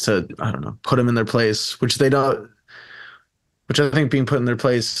wants to, I don't know, put them in their place, which they don't, which I think being put in their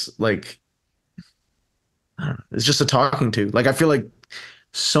place, like, I don't know, it's just a talking to. Like, I feel like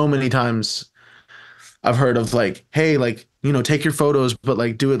so many times I've heard of like, hey, like, take your photos, but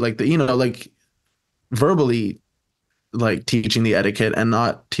like do it like like verbally, like teaching the etiquette and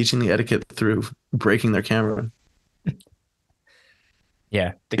not teaching the etiquette through breaking their camera.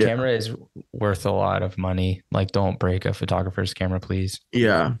 Yeah, the Yeah. camera is worth a lot of money. Like, don't break a photographer's camera, please.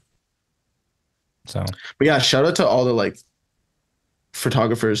 Yeah. So, But yeah, shout out to all the like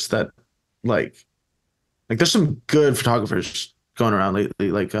photographers that like there's some good photographers going around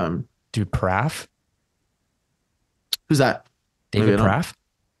lately. Like dude, Praff, who's that? David Praff,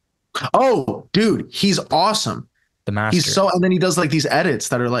 Oh, dude, he's awesome. the master. He's so, and then he does like these edits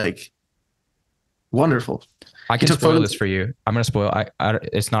that are like wonderful. I can spoil this for you. I'm gonna spoil.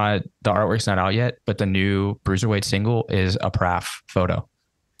 It's not, the artwork's not out yet, but the new Bruiserweight single is a Praff photo.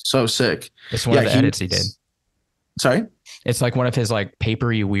 So sick. It's one of the edits he did. Sorry? It's like one of his like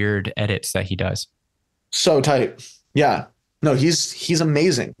papery weird edits that he does. So tight. Yeah. No, he's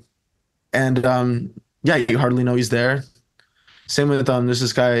amazing. And yeah, you hardly know he's there. Same with there's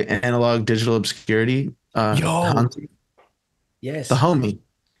this guy, Analog Digital Obscurity. Hunter, Yes. the homie.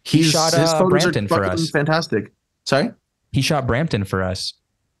 He shot his photos Brampton are for fucking us. fantastic. Sorry? He shot Brampton for us.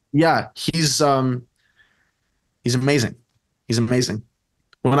 Yeah, he's amazing. He's amazing.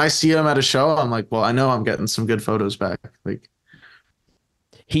 When I see him at a show, I'm like, well, I know I'm getting some good photos back. Like,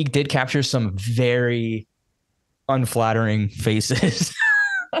 he did capture some very unflattering faces.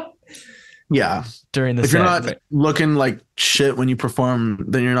 yeah. During the if set. you're not looking like shit when you perform,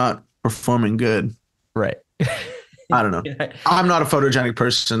 then you're not performing good. Right. I don't know. Yeah. I'm not a photogenic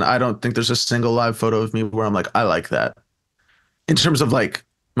person. I don't think there's a single live photo of me where I'm like, I like that in terms of like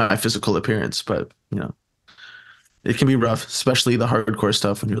my physical appearance, but it can be rough, especially the hardcore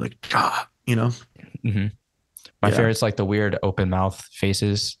stuff when you're like, Mm-hmm. My favorite's like the weird open mouth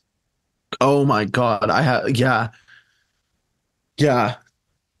faces. Oh my God. Yeah.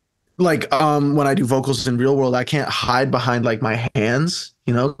 Like when I do vocals in real world, I can't hide behind like my hands,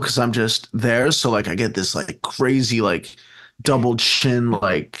 because I'm just there. So like I get this like crazy like double chin,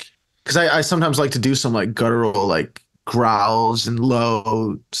 like because I sometimes like to do some like guttural like growls and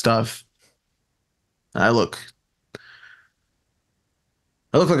low stuff. I look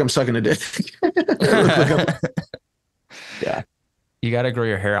like I'm sucking a dick. Yeah. You got to grow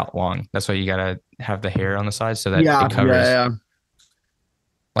your hair out long. That's why you got to have the hair on the side so that it covers. Yeah.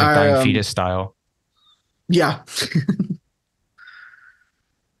 Like dying fetus style. Yeah.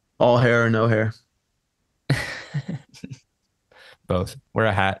 All hair or no hair. Both. Wear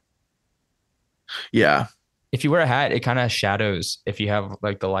a hat. Yeah. If you wear a hat, it kind of shadows if you have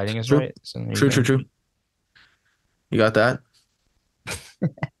like the lighting is right. So True. You got that?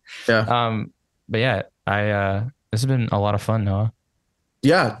 Yeah. But yeah, this has been a lot of fun, Noah.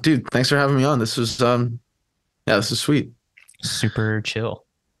 Yeah, dude. Thanks for having me on. This was this is sweet. Super chill.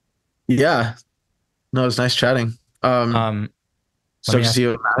 Yeah. No, it was nice chatting. So to see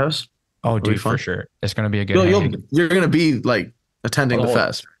you at Madhouse. Oh, dude, for sure. It's gonna be a good. You're gonna be like attending the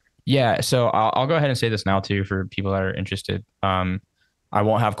fest. Yeah. So I'll go ahead and say this now too for people that are interested. I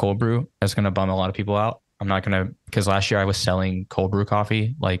won't have cold brew. That's gonna bum a lot of people out. I'm not gonna, because last year I was selling cold brew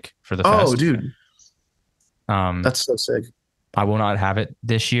coffee like for the fest. Oh, dude. That's so sick. I will not have it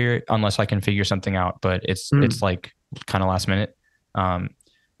this year unless I can figure something out. But it's like kind of last minute.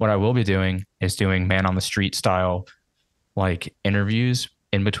 What I will be doing is doing man on the street style, like interviews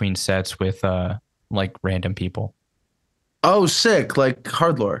in between sets with like random people. Oh, sick! Like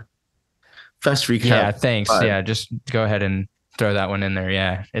Hardlore fest recap. Yeah, thanks. Yeah, just go ahead and throw that one in there.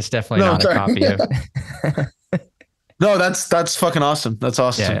 Yeah, it's definitely not a copy of. No, that's fucking awesome. That's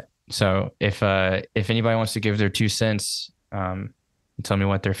awesome. Yeah. So if anybody wants to give their 2 cents, tell me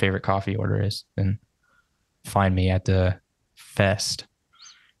what their favorite coffee order is, then find me at the fest.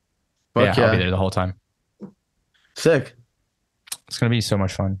 Yeah, I'll be there the whole time. Sick. It's gonna be so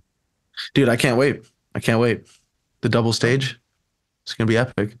much fun, dude. I can't wait. The double stage. It's gonna be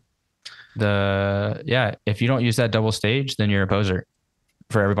epic. If you don't use that double stage, then you're a poser.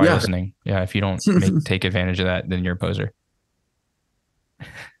 For everybody listening, if you don't take advantage of that, then you're a poser.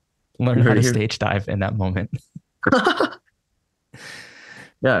 Learn how to stage dive in that moment.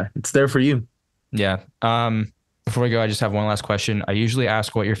 Yeah, it's there for you. Yeah. Before we go, I just have one last question. I usually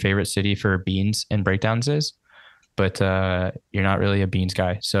ask what your favorite city for beans and breakdowns is, but you're not really a beans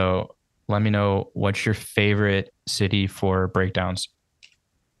guy. So let me know what's your favorite city for breakdowns.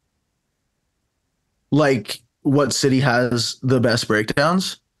 Like, what city has the best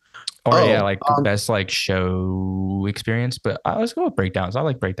breakdowns? Or yeah, Oh, like best like show experience. But let's go with breakdowns. I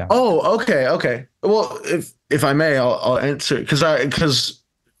like breakdowns. oh, okay, okay. Well, if I may, I'll answer because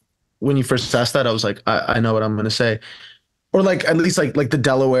when you first asked that, I was like, I know what I'm gonna say, or like at least like the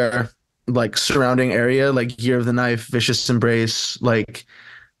Delaware like surrounding area, like Year of the Knife, Vicious Embrace, like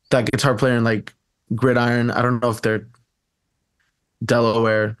that guitar player in like Gridiron. I don't know if they're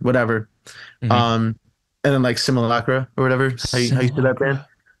Delaware, whatever. Mm-hmm. Um, and then like Simulacra or whatever. How you say that band? Simulacra.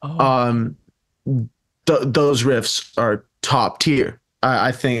 Oh, Um, those riffs are top tier.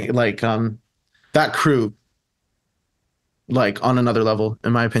 I think like that crew like on another level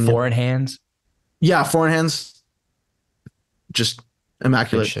in my opinion. Foreign Hands. Yeah, Foreign Hands, just Good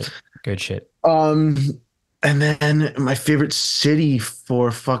immaculate. shit. Good shit. Um, and then my favorite city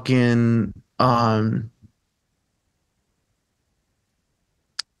for fucking like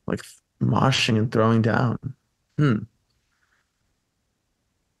moshing and throwing down. Hmm.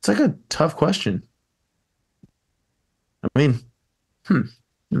 It's like a tough question. I mean, hmm.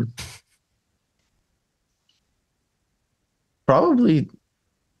 hmm. Probably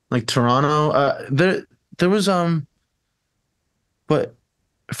like Toronto. There was but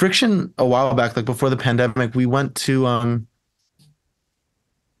Friction a while back, like before the pandemic, we went to what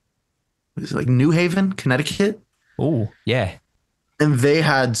is it, like New Haven, Connecticut, Oh, yeah. and they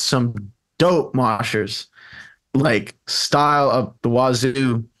had some dope moshers, like style of the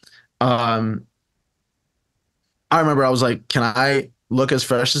wazoo. Um, I remember I was like, can I look as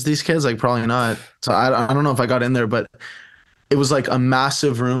fresh as these kids? Like, probably not. So I don't know if I got in there, but it was like a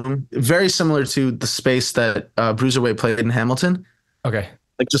massive room, very similar to the space that Bruiserweight played in Hamilton. Okay.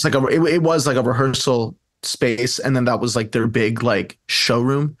 Like just like it was like a rehearsal space, and then that was like their big like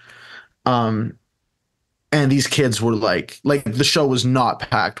showroom. Um, and these kids were like the show was not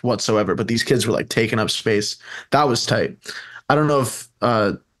packed whatsoever, but these kids were like taking up space. That was tight. I don't know if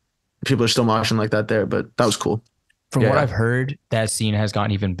people are still moshing like that there, but that was cool. From what Yeah. I've heard, that scene has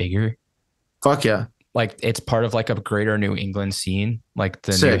gotten even bigger. Fuck yeah. Like it's part of like a greater New England scene, like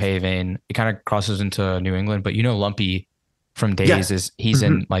the New Sick. Haven. It kind of crosses into New England, but Lumpy from Yeah. Days he's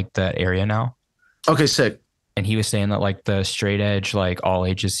in like that area now. Okay, sick. And he was saying that like the straight edge, like all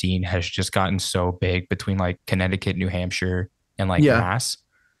ages scene has just gotten so big between like Connecticut, New Hampshire, and like Yeah. Mass.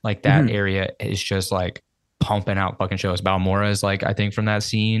 Like that area is just like pumping out fucking shows. Balmora is like, I think from that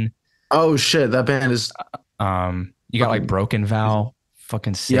scene. Oh shit, that band is You got like Broken Vow,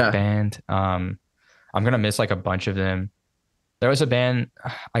 fucking sick Yeah. band. I'm gonna miss like a bunch of them. There was a band,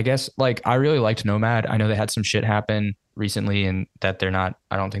 I guess, like I really liked Nomad. I know they had some shit happen recently and that they're not,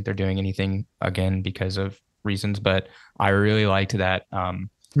 I don't think they're doing anything again because of reasons, but I really liked that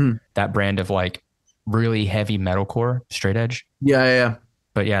that brand of like really heavy metalcore, straight edge. Yeah.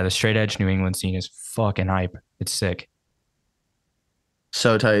 But yeah, the straight edge New England scene is fucking hype. It's sick.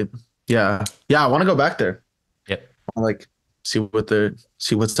 So tight. Yeah. I want to go back there. Yep. Like see what's up.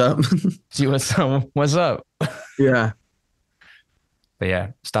 See what's up. Yeah. But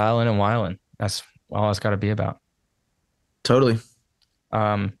yeah, styling and wilding. That's all it's got to be about. Totally.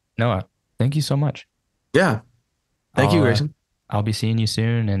 Noah, thank you so much. Yeah. Thank you, Grayson. I'll be seeing you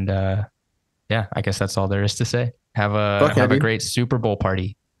soon. And yeah, I guess that's all there is to say. Have a great Super Bowl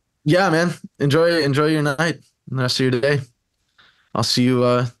party. Yeah, man. Enjoy your night and the rest of your day. I'll see you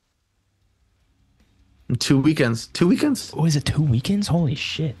in 2 weekends. 2 weekends? Oh, is it 2 weekends? Holy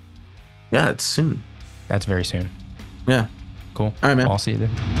shit. Yeah, it's soon. That's very soon. Yeah. Cool. All right, man. I'll see you then.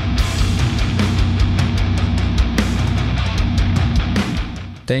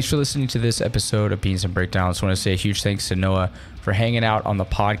 Thanks for listening to this episode of Beans and Breakdowns. I want to say a huge thanks to Noah for hanging out on the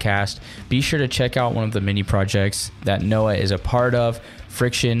podcast. Be sure to check out one of the mini projects that Noah is a part of.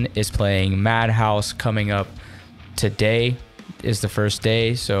 Friction is playing Madhouse coming up today is the first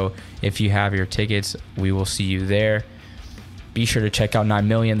day. So if you have your tickets, we will see you there. Be sure to check out 9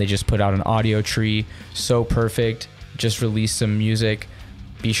 Million. They just put out an audio tree. So perfect. Just released some music.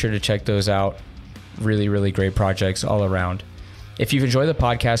 Be sure to check those out. Really, really great projects all around. If you've enjoyed the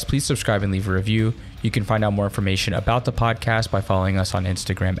podcast, please subscribe and leave a review. You can find out more information about the podcast by following us on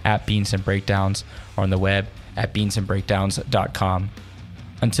Instagram at Beans and Breakdowns or on the web at beansandbreakdowns.com.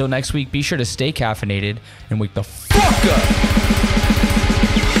 Until next week, be sure to stay caffeinated and wake the fuck up.